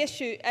on the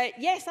issue,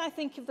 yes, I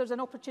think if there's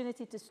an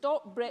opportunity to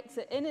stop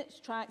Brexit in its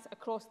tracks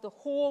across the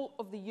whole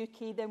of the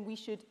UK, then we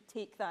should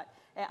take that.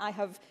 I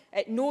have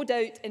no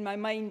doubt in my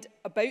mind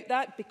about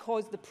that,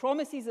 because the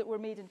promises that were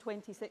made in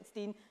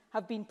 2016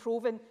 have been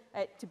proven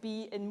to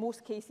be, in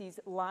most cases,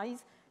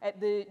 lies.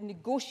 The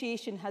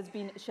negotiation has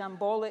been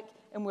shambolic,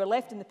 and we're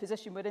left in the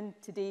position we're in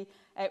today,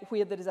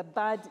 where there is a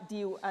bad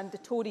deal, and the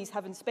Tories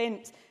having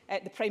spent,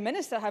 the Prime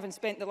Minister having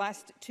spent the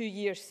last 2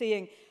 years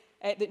saying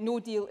that no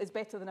deal is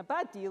better than a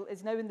bad deal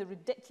is now in the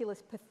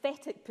ridiculous,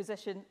 pathetic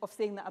position of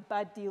saying that a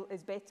bad deal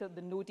is better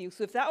than no deal.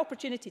 So if that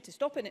opportunity to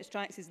stop it in its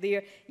tracks is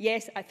there,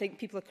 yes, I think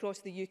people across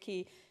the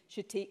UK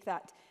should take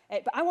that.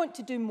 But I want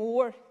to do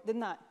more than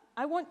that.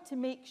 I want to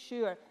make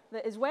sure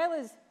that, as well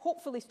as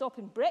hopefully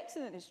stopping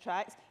Brexit in its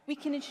tracks, we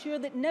can ensure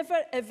that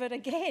never, ever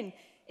again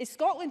is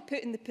Scotland put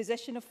in the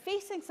position of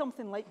facing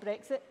something like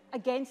Brexit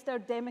against our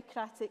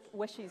democratic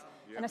wishes.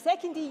 Yep. And a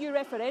second EU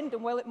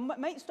referendum, while it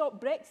might stop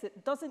Brexit,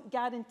 doesn't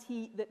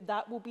guarantee that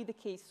that will be the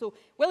case. So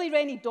Willie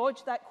Rennie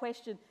dodged that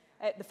question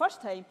the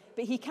first time,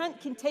 but he can't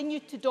continue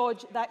to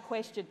dodge that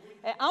question.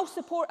 I'll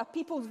support a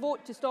people's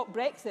vote to stop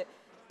Brexit,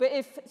 but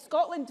if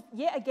Scotland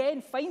yet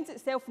again finds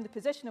itself in the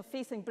position of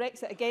facing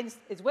Brexit against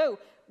its will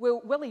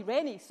Willie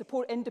Rennie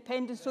support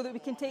independence so that we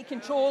can take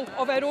control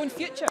of our own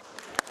future?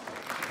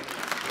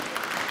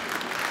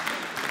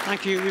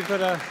 Thank you. We've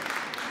got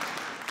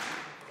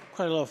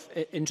quite a lot of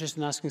interest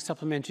in asking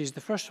supplementaries.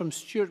 The first from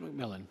Stuart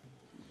McMillan.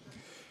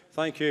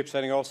 Thank you,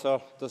 Presiding Officer.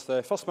 Does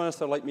the First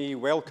Minister, like me,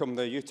 welcome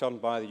the U-turn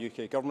by the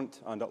UK Government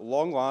and at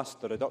long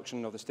last the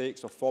reduction of the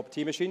stakes of fob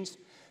tea machines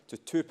to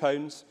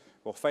 £2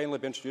 will finally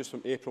be introduced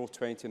from April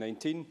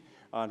 2019?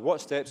 And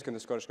what steps can the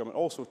Scottish Government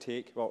also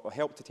take, well,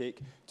 help to take,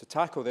 to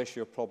tackle the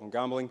issue of problem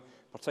gambling,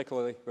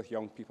 particularly with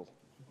young people?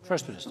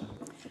 First Minister.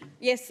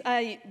 Yes,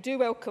 I do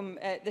welcome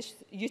this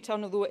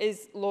U-turn, although it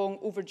is long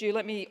overdue.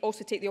 Let me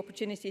also take the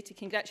opportunity to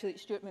congratulate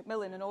Stuart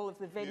McMillan on all of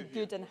the very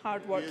good and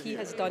hard work he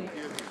has done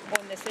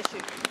on this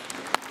issue.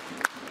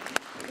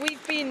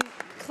 We've been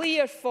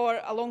clear for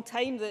a long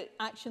time that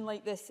action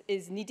like this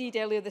is needed.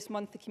 Earlier this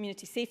month, the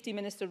Community Safety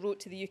Minister wrote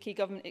to the UK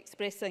Government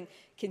expressing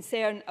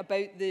concern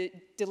about the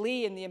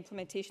delay in the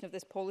implementation of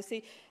this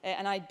policy.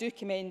 And I do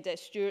commend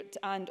Stuart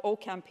and all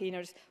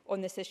campaigners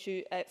on this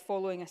issue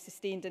following a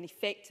sustained and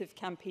effective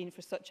campaign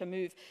for such a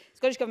move. The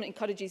Scottish Government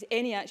encourages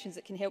any actions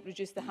that can help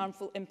reduce the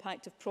harmful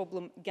impact of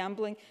problem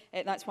gambling.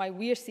 That's why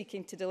we are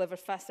seeking to deliver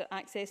faster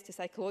access to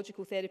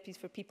psychological therapies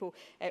for people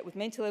with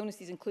mental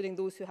illnesses, including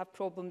those who have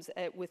problems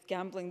with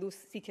gambling. Those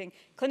seeking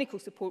clinical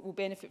support will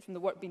benefit from the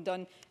work being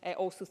done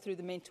also through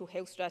the mental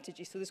health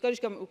strategy. So the Scottish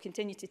Government will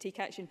continue to take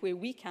action where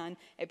we can,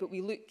 but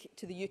we look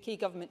to the UK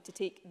Government to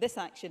take this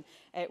action,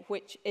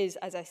 which is,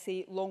 as I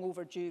say, long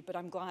overdue, but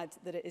I'm glad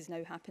that it is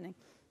now happening.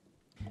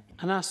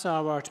 Anas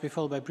Sarwar to be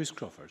followed by Bruce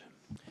Crawford.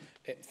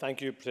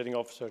 Thank you, Presiding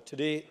Officer.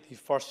 Today, the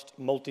first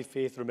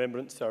multi-faith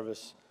remembrance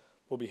service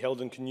will be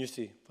held in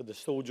Canusie for the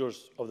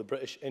soldiers of the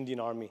British Indian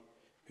Army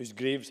whose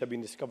graves have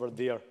been discovered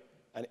there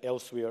and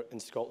elsewhere in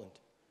Scotland.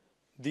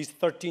 These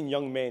 13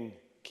 young men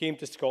came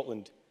to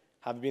Scotland,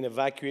 having been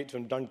evacuated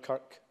from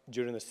Dunkirk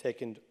during the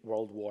Second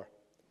World War.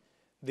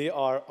 They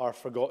are our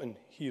forgotten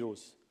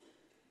heroes.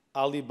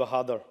 Ali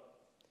Bahadur,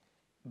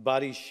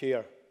 Barry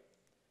Sher,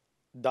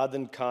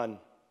 Dadan Khan,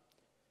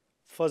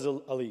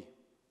 Fazl Ali,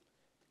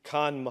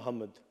 Khan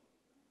Muhammad,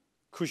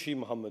 Kushi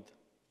Muhammad,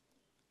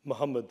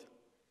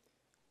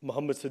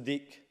 Muhammad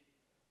Sadiq,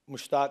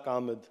 Mushtaq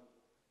Ahmed,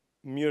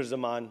 Mir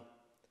Zaman,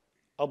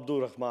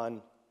 Abdul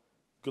Rahman,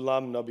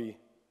 Ghulam Nabi,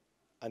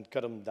 and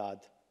Karam Dad.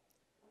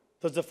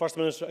 Does the First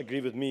Minister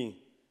agree with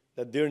me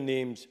that their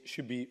names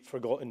should be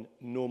forgotten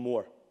no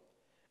more,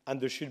 and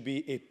there should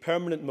be a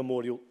permanent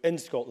memorial in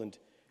Scotland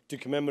to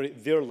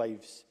commemorate their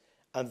lives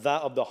and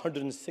that of the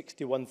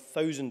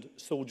 161,000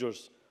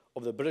 soldiers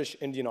of the British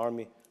Indian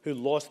Army who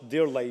lost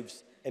their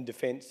lives in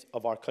defence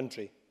of our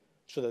country,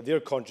 so that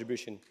their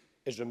contribution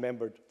is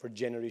remembered for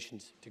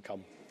generations to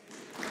come?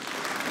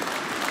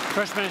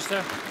 First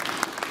Minister.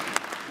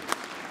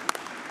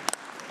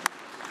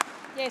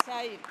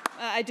 Yes,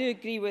 I do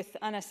agree with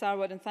Anas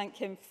Sarwar and thank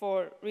him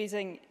for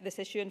raising this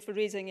issue and for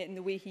raising it in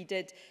the way he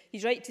did.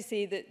 He's right to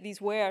say that these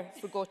were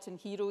forgotten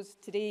heroes.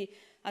 Today,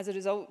 as a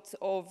result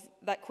of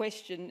that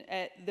question,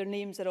 their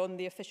names are on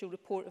the official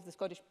report of the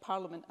Scottish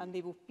Parliament and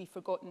they will be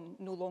forgotten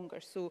no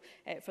longer. So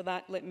for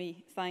that, let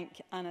me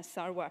thank Anas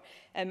Sarwar.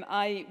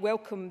 I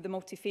welcome the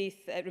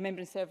multi-faith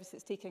remembrance service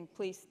that's taking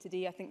place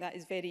today. I think that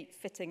is very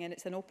fitting and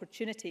it's an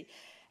opportunity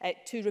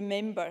to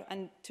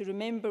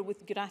remember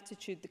with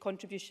gratitude the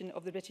contribution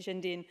of the British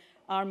Indian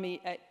Army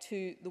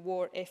to the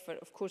war effort.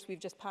 Of course, we've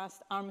just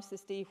passed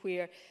Armistice Day,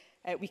 where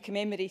we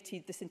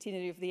commemorated the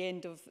centenary of the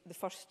end of the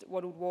First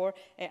World War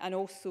and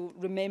also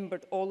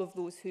remembered all of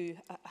those who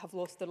have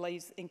lost their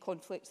lives in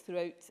conflicts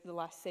throughout the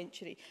last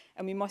century.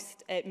 And we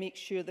must make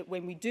sure that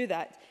when we do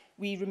that,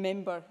 we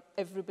remember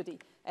everybody.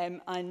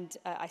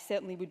 I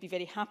certainly would be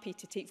very happy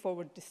to take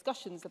forward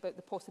discussions about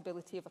the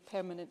possibility of a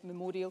permanent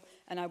memorial,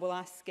 and I will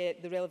ask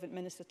the relevant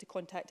minister to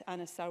contact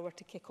Anas Sarwar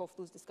to kick off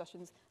those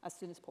discussions as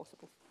soon as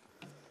possible.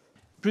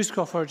 Bruce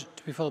Crawford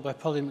to be followed by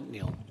Polly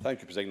McNeill.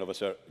 Thank you, Presiding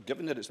Officer.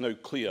 Given that it's now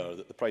clear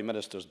that the Prime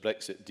Minister's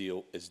Brexit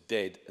deal is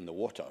dead in the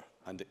water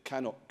and it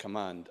cannot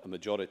command a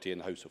majority in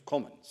the House of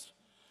Commons,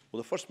 will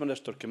the First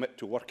Minister commit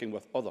to working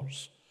with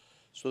others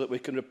so that we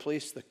can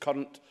replace the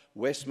current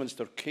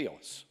Westminster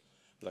chaos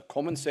with a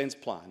common-sense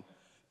plan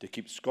to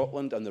keep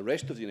Scotland and the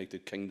rest of the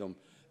United Kingdom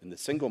in the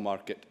single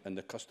market and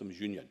the customs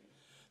union?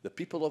 The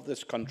people of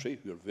this country,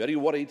 who are very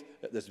worried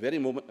at this very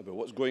moment about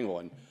what's going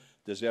on,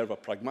 deserve a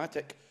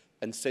pragmatic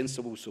and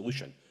sensible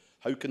solution.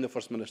 How can the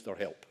First Minister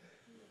help?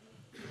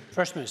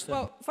 First Minister.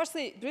 Well,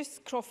 firstly, Bruce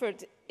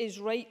Crawford is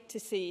right to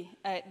say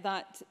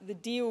that the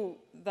deal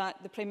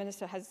that the Prime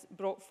Minister has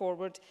brought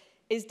forward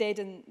is dead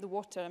in the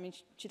water. I mean,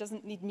 she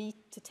doesn't need me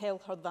to tell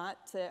her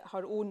that.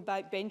 Her own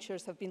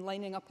backbenchers have been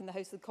lining up in the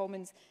House of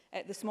Commons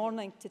this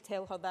morning to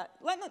tell her that.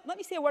 Let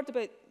me say a word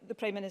about the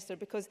Prime Minister,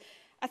 because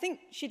I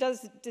think she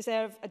does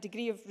deserve a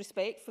degree of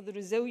respect for the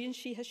resilience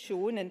she has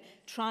shown in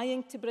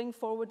trying to bring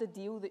forward a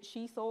deal that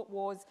she thought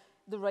was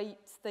the right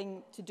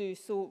thing to do.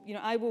 So, you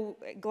know, I will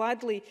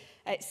gladly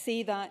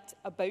say that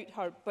about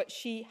her, but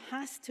she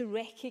has to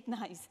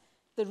recognise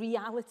the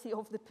reality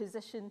of the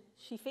position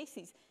she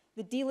faces.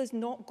 The deal is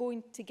not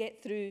going to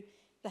get through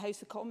the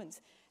House of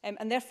Commons.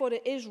 And therefore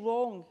it is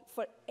wrong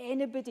for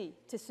anybody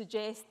to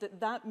suggest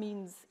that that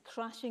means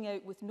crashing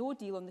out with no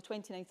deal on the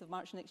 29th of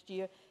March next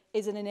year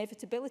is an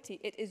inevitability.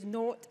 It is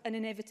not an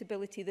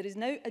inevitability. There is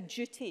now a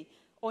duty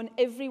on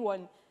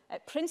everyone,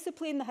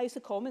 principally in the House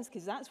of Commons,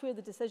 because that's where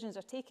the decisions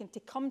are taken, to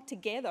come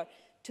together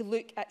to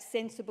look at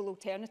sensible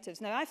alternatives.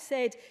 Now, I've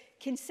said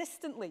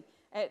consistently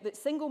that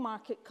single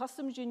market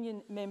customs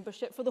union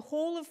membership for the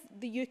whole of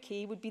the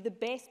UK would be the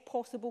best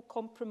possible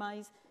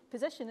compromise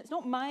position. It's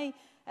not my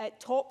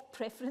top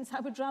preference. I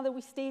would rather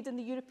we stayed in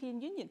the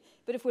European Union.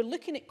 But if we're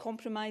looking at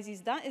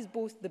compromises, that is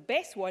both the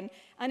best one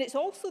and it's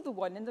also the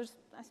one, and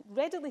I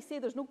readily say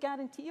there's no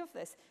guarantee of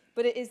this,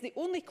 but it is the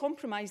only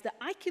compromise that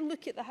I can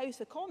look at the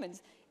House of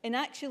Commons and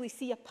actually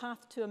see a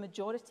path to a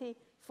majority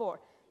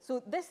for.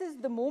 So this is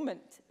the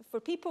moment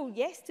for people,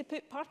 yes, to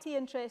put party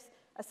interests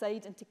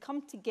aside and to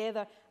come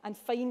together and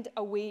find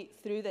a way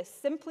through this.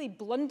 Simply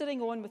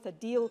blundering on with a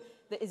deal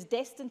that is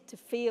destined to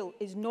fail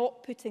is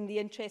not putting the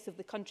interests of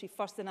the country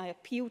first, and I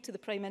appeal to the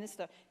Prime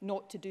Minister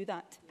not to do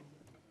that.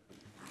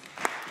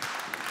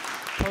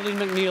 Pauline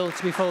McNeill,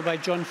 to be followed by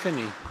John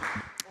Finney.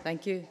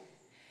 Thank you.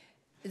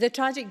 The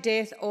tragic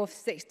death of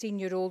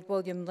 16-year-old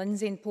William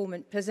Lindsay in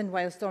Pullman Prison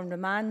whilst on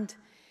remand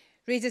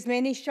raises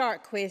many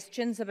sharp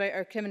questions about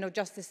our criminal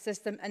justice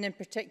system and in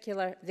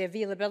particular the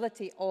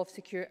availability of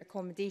secure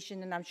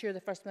accommodation, and I'm sure the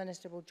First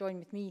Minister will join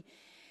with me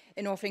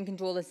in offering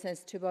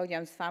condolences to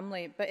William's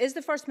family. But is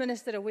the First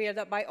Minister aware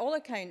that by all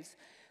accounts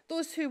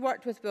those who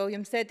worked with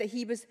William said that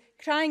he was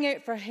crying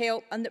out for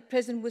help and that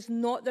prison was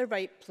not the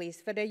right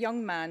place for a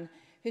young man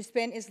who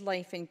spent his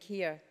life in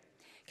care?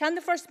 Can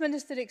the First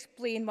Minister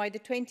explain why the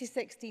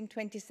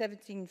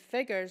 2016-2017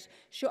 figures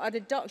show a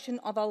reduction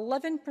of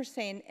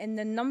 11% in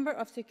the number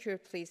of secure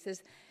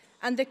places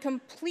and the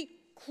complete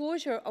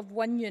closure of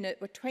one unit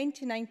with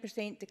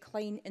 29%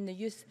 decline in the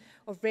use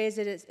of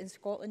residents in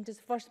Scotland? Does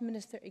the First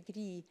Minister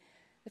agree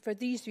that for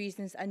these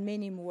reasons and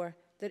many more,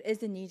 there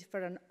is a need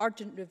for an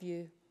urgent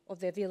review of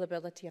the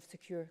availability of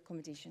secure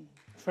accommodation?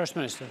 First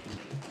Minister.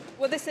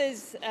 Well, this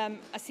is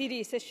a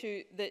serious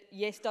issue that,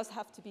 yes, does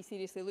have to be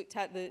seriously looked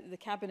at. The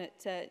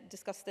Cabinet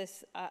discussed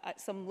this at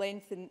some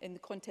length in the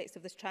context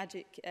of this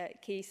tragic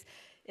case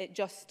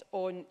just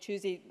on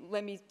Tuesday.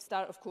 Let me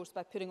start, of course,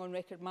 by putting on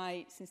record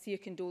my sincere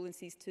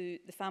condolences to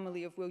the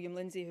family of William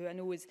Lindsay, who I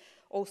know is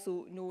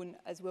also known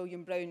as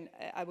William Brown.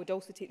 I would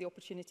also take the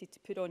opportunity to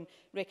put on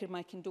record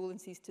my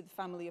condolences to the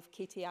family of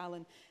Katie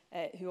Allen,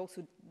 who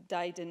also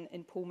died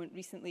in Pullman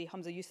recently.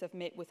 Hamza Yousaf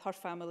met with her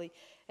family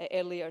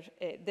earlier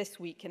this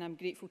week, and I'm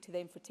grateful to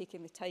them for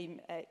taking the time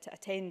to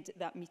attend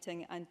that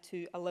meeting and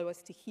to allow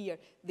us to hear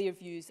their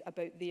views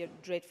about their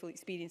dreadful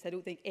experience. I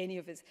don't think any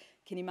of us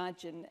can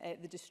imagine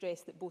the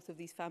distress that both of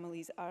these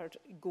families are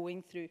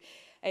going through.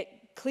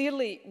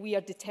 Clearly, we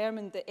are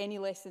determined that any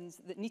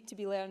lessons that need to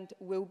be learned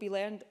will be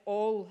learned.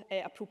 All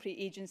appropriate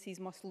agencies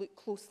must look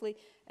closely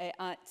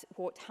at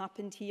what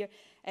happened here.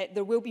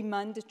 There will be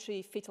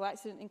mandatory fatal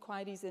accident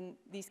inquiries in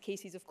these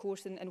cases, of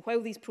course, and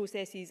while these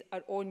processes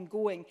are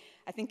ongoing,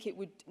 I think it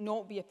would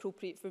not be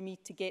appropriate for me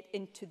to get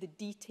into the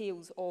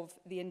details of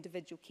the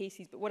individual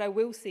cases. But what I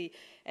will say,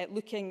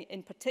 looking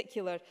in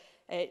particular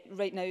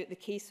right now at the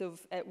case of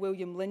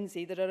William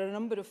Lindsay, there are a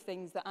number of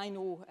things that I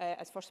know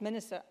as First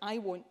Minister I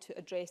want to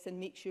address and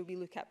make sure we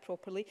look at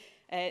properly.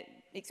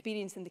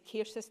 Experience in the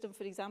care system,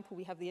 for example.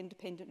 We have the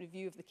independent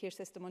review of the care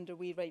system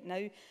underway right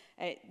now.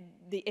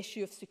 The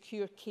issue of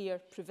secure care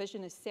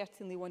provision is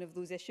certainly one of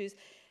those issues.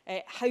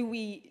 How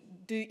we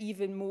do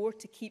even more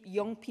to keep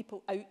young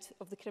people out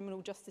of the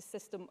criminal justice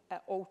system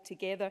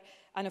altogether,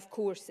 and of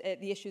course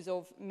the issues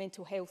of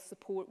mental health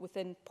support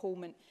within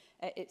Pullman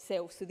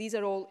itself. So these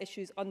are all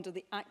issues under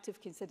the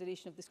active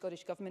consideration of the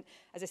Scottish Government.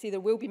 As I say, there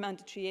will be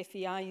mandatory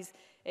FEIs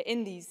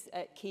in these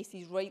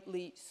cases,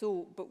 rightly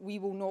so, but we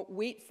will not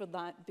wait for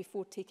that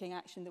before taking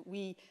action that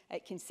we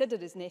consider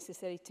as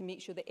necessary to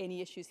make sure that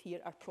any issues here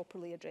are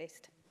properly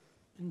addressed.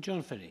 And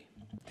John Finney.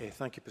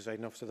 Thank you,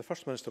 President Officer. The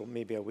First Minister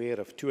may be aware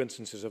of 2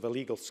 instances of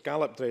illegal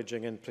scallop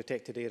dredging in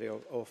protected area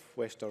of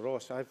Wester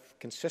Ross. I've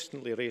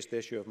consistently raised the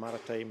issue of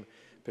maritime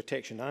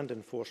protection and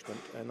enforcement,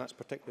 and that's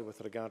particularly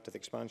with regard to the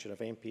expansion of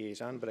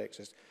MPAs and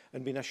Brexit,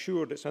 and been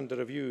assured it's under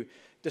review.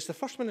 Does the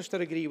First Minister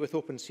agree with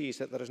Open Seas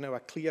that there is now a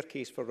clear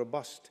case for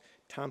robust,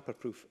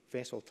 tamper-proof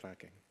vessel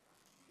tracking?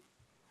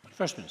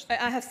 First Minister.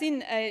 I have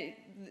seen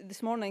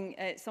this morning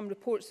some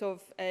reports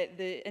of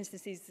the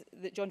instances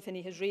that John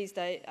Finney has raised.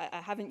 I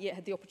haven't yet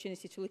had the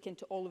opportunity to look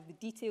into all of the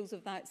details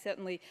of that.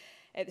 Certainly,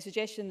 the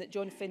suggestion that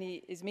John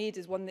Finney is made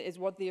is one that is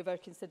worthy of our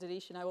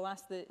consideration. I will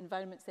ask the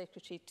Environment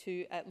Secretary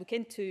to look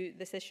into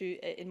this issue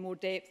in more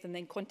depth and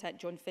then contact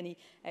John Finney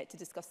to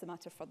discuss the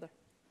matter further.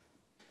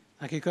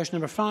 Thank you. Question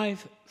number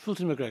 5,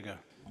 Fulton McGregor.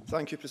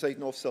 Thank you,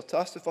 Presiding Officer. To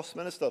ask the First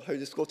Minister how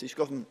the Scottish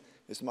Government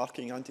is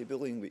marking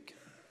Anti-Bullying Week.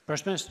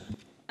 First Minister.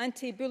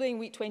 Anti-Bullying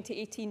Week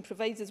 2018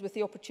 provides us with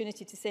the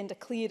opportunity to send a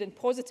clear and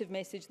positive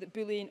message that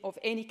bullying of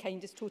any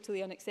kind is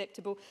totally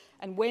unacceptable,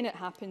 and when it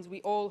happens, we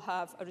all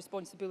have a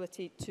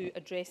responsibility to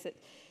address it.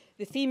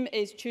 The theme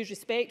is Choose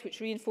Respect,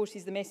 which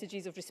reinforces the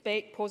messages of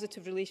respect,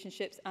 positive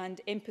relationships and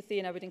empathy,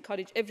 and I would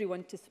encourage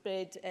everyone to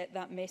spread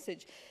that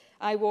message.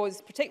 I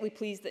was particularly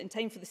pleased that in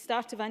time for the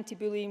start of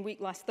Anti-Bullying Week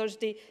last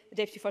Thursday, the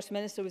Deputy First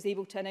Minister was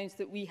able to announce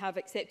that we have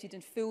accepted in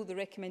full the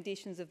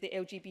recommendations of the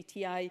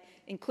LGBTI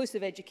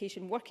Inclusive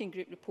Education Working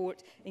Group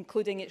report,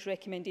 including its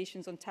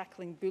recommendations on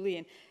tackling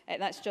bullying.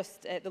 That's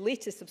just the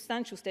latest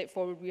substantial step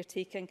forward we are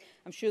taking.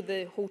 I'm sure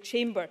the whole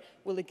Chamber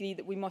will agree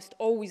that we must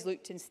always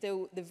look to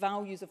instil the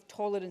values of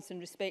tolerance and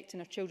respect in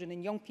our children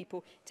and young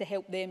people to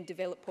help them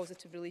develop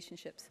positive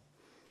relationships.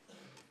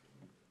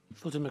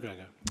 Fulton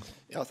McGregor.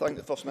 I thank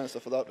the First Minister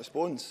for that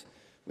response.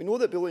 We know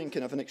that bullying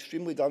can have an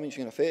extremely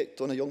damaging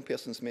effect on a young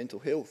person's mental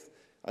health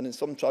and in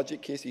some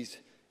tragic cases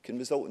can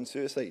result in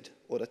suicide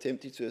or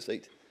attempted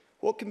suicide.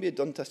 What can be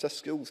done to assist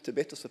schools to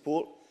better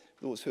support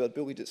those who are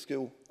bullied at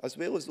school, as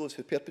well as those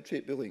who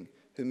perpetrate bullying,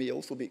 who may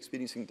also be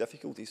experiencing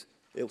difficulties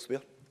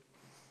elsewhere?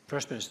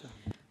 First Minister.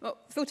 Well,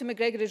 Fulton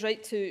McGregor is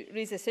right to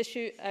raise this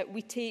issue.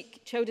 We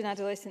take child and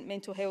adolescent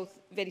mental health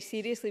very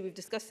seriously. We've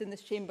discussed in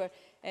this chamber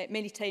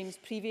many times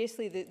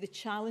previously the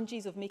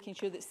challenges of making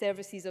sure that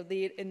services are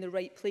there in the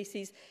right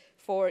places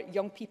for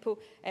young people.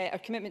 Our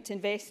commitment to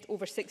invest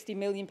over £60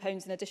 million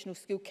in additional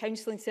school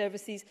counselling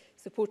services,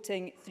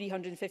 supporting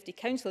 350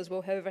 counsellors,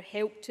 will, however,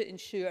 help to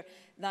ensure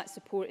that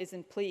support is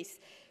in place.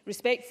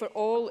 Respect for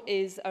All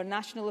is our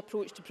national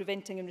approach to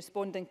preventing and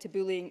responding to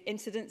bullying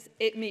incidents.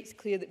 It makes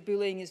clear that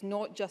bullying is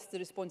not just the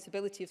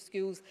responsibility of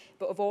schools,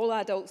 but of all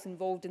adults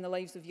involved in the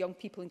lives of young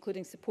people,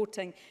 including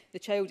supporting the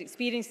child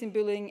experiencing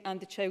bullying and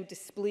the child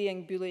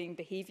displaying bullying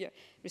behaviour.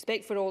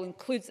 Respect for All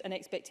includes an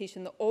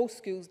expectation that all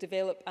schools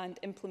develop and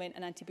implement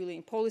an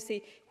anti-bullying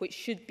policy, which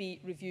should be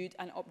reviewed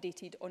and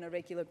updated on a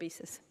regular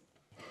basis.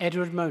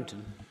 Edward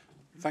Mountain.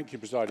 Thank you,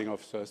 Presiding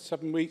Officer.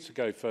 7 weeks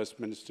ago, First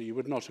Minister, you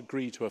would not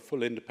agree to a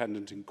full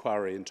independent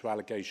inquiry into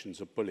allegations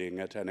of bullying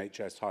at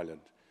NHS Highland.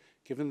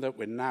 Given that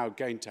we're now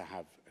going to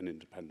have an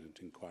independent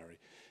inquiry,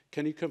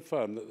 can you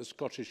confirm that the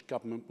Scottish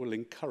Government will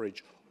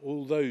encourage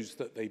all those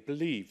that they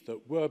believe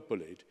that were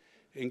bullied,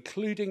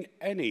 including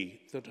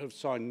any that have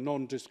signed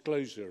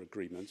non-disclosure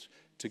agreements,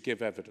 to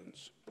give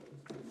evidence?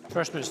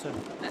 First Minister.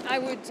 I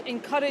would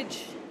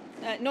encourage,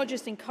 not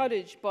just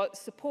encourage, but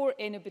support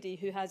anybody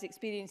who has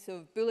experience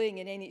of bullying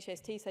in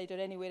NHS Tayside or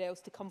anywhere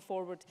else to come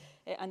forward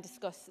and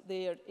discuss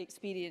their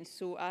experience.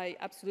 So I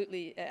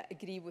absolutely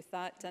agree with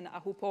that, and I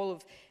hope all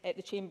of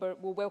the Chamber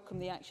will welcome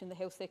the action the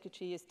Health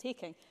Secretary is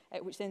taking,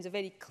 which sends a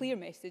very clear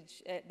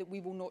message that we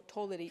will not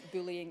tolerate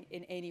bullying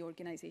in any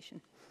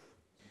organisation.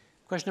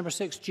 Question number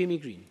 6, Jamie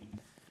Green.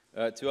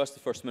 To ask the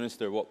First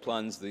Minister what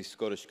plans the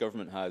Scottish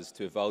Government has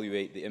to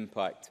evaluate the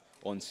impact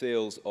on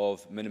sales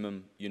of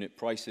minimum unit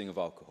pricing of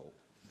alcohol.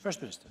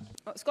 First Minister.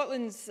 Well,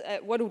 Scotland's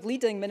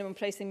world-leading minimum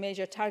pricing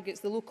measure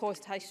targets the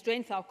low-cost,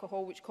 high-strength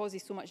alcohol, which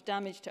causes so much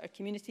damage to our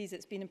communities.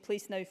 It's been in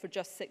place now for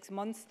just 6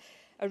 months.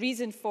 A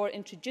reason for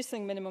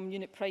introducing minimum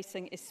unit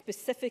pricing is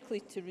specifically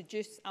to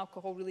reduce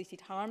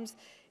alcohol-related harms.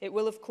 It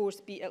will, of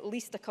course, be at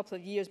least a couple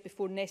of years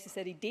before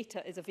necessary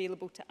data is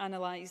available to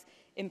analyse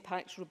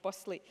impacts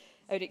robustly.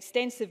 Our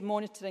extensive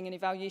monitoring and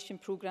evaluation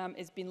programme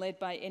is being led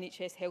by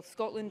NHS Health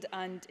Scotland,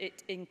 and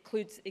it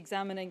includes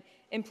examining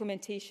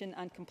implementation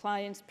and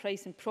compliance,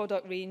 price and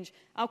product range,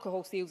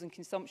 alcohol sales and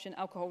consumption,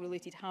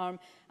 alcohol-related harm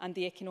and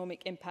the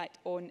economic impact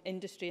on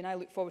industry. And I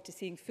look forward to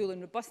seeing full and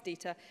robust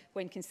data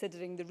when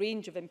considering the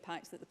range of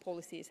impacts that the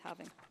policy is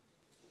having.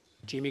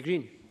 Jamie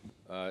Green.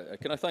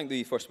 Can I thank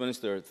the First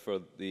Minister for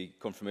the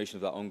confirmation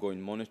of that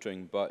ongoing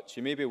monitoring, but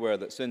she may be aware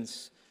that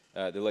since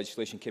the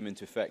legislation came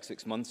into effect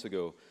 6 months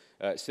ago,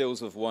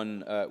 sales of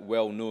one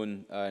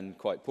well-known and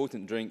quite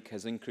potent drink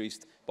has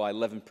increased by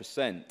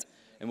 11%.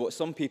 And what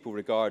some people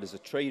regard as a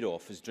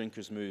trade-off as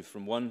drinkers move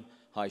from one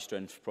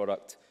high-strength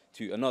product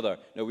to another.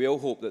 Now, we all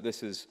hope that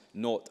this is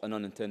not an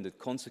unintended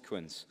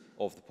consequence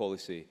of the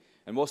policy.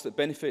 And whilst it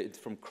benefited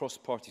from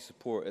cross-party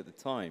support at the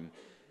time,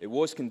 it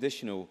was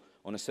conditional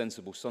on a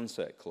sensible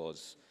sunset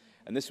clause.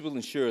 And this will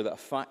ensure that a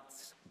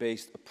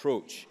facts-based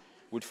approach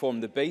would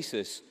form the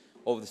basis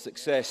of the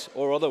success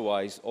or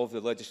otherwise of the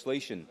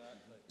legislation.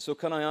 So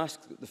can I ask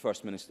the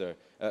First Minister,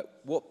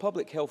 what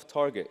public health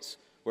targets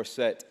were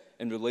set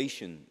in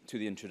relation to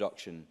the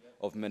introduction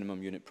of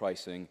minimum unit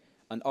pricing,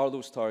 and are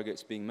those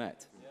targets being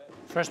met?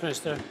 First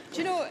Minister. Do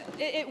you know,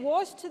 it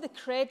was to the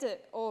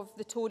credit of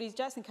the Tories,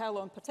 Jackson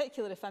Carlow in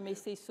particular, if I may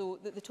say so,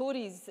 that the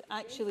Tories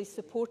actually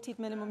supported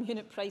minimum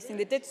unit pricing.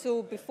 They did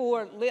so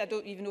before, I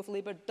don't even know if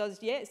Labour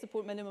does yet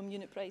support minimum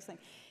unit pricing.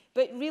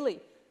 But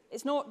really,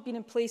 it's not been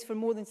in place for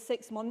more than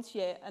 6 months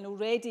yet, and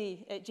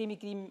already Jamie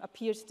Green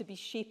appears to be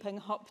shaping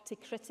up to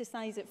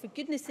criticise it. For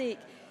goodness sake,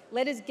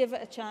 let us give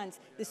it a chance.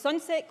 The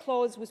sunset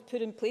clause was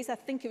put in place. I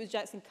think it was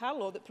Jackson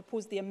Carlow that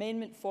proposed the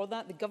amendment for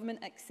that. The government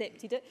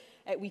accepted it.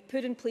 We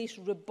put in place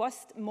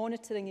robust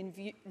monitoring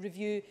and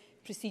review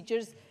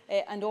procedures,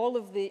 and all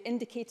of the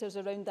indicators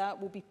around that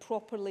will be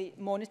properly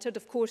monitored.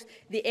 Of course,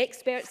 the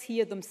experts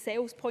here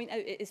themselves point out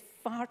it is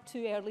far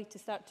too early to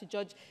start to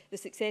judge the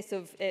success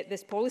of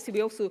this policy.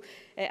 We also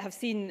have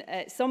seen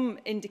some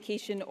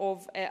indication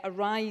of a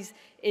rise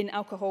in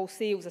alcohol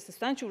sales, a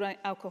substantial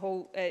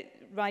alcohol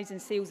rise in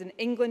sales in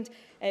England,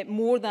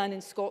 more than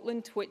in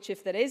Scotland, which,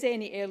 if there is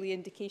any early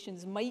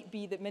indications, might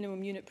be that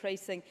minimum unit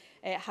pricing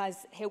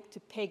has helped to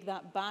peg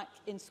that back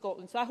in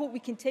Scotland. So I hope we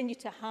continue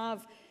to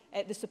have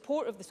the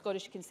support of the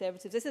Scottish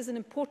Conservatives. This is an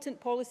important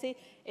policy.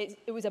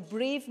 It was a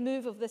brave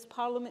move of this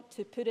Parliament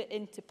to put it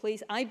into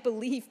place. I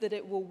believe that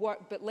it will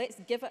work, but let's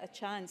give it a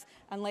chance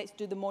and let's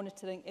do the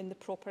monitoring in the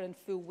proper and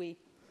full way.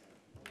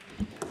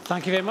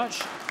 Thank you very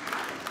much.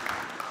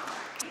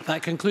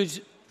 That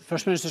concludes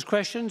First Minister's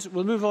questions.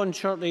 We'll move on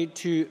shortly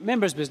to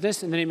members'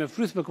 business in the name of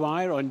Ruth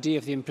Maguire on Day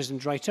of the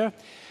Imprisoned Writer.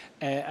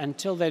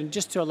 Until then,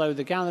 just to allow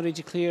the gallery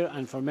to clear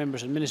and for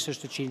members and ministers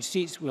to change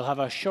seats, we'll have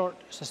a short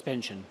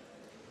suspension.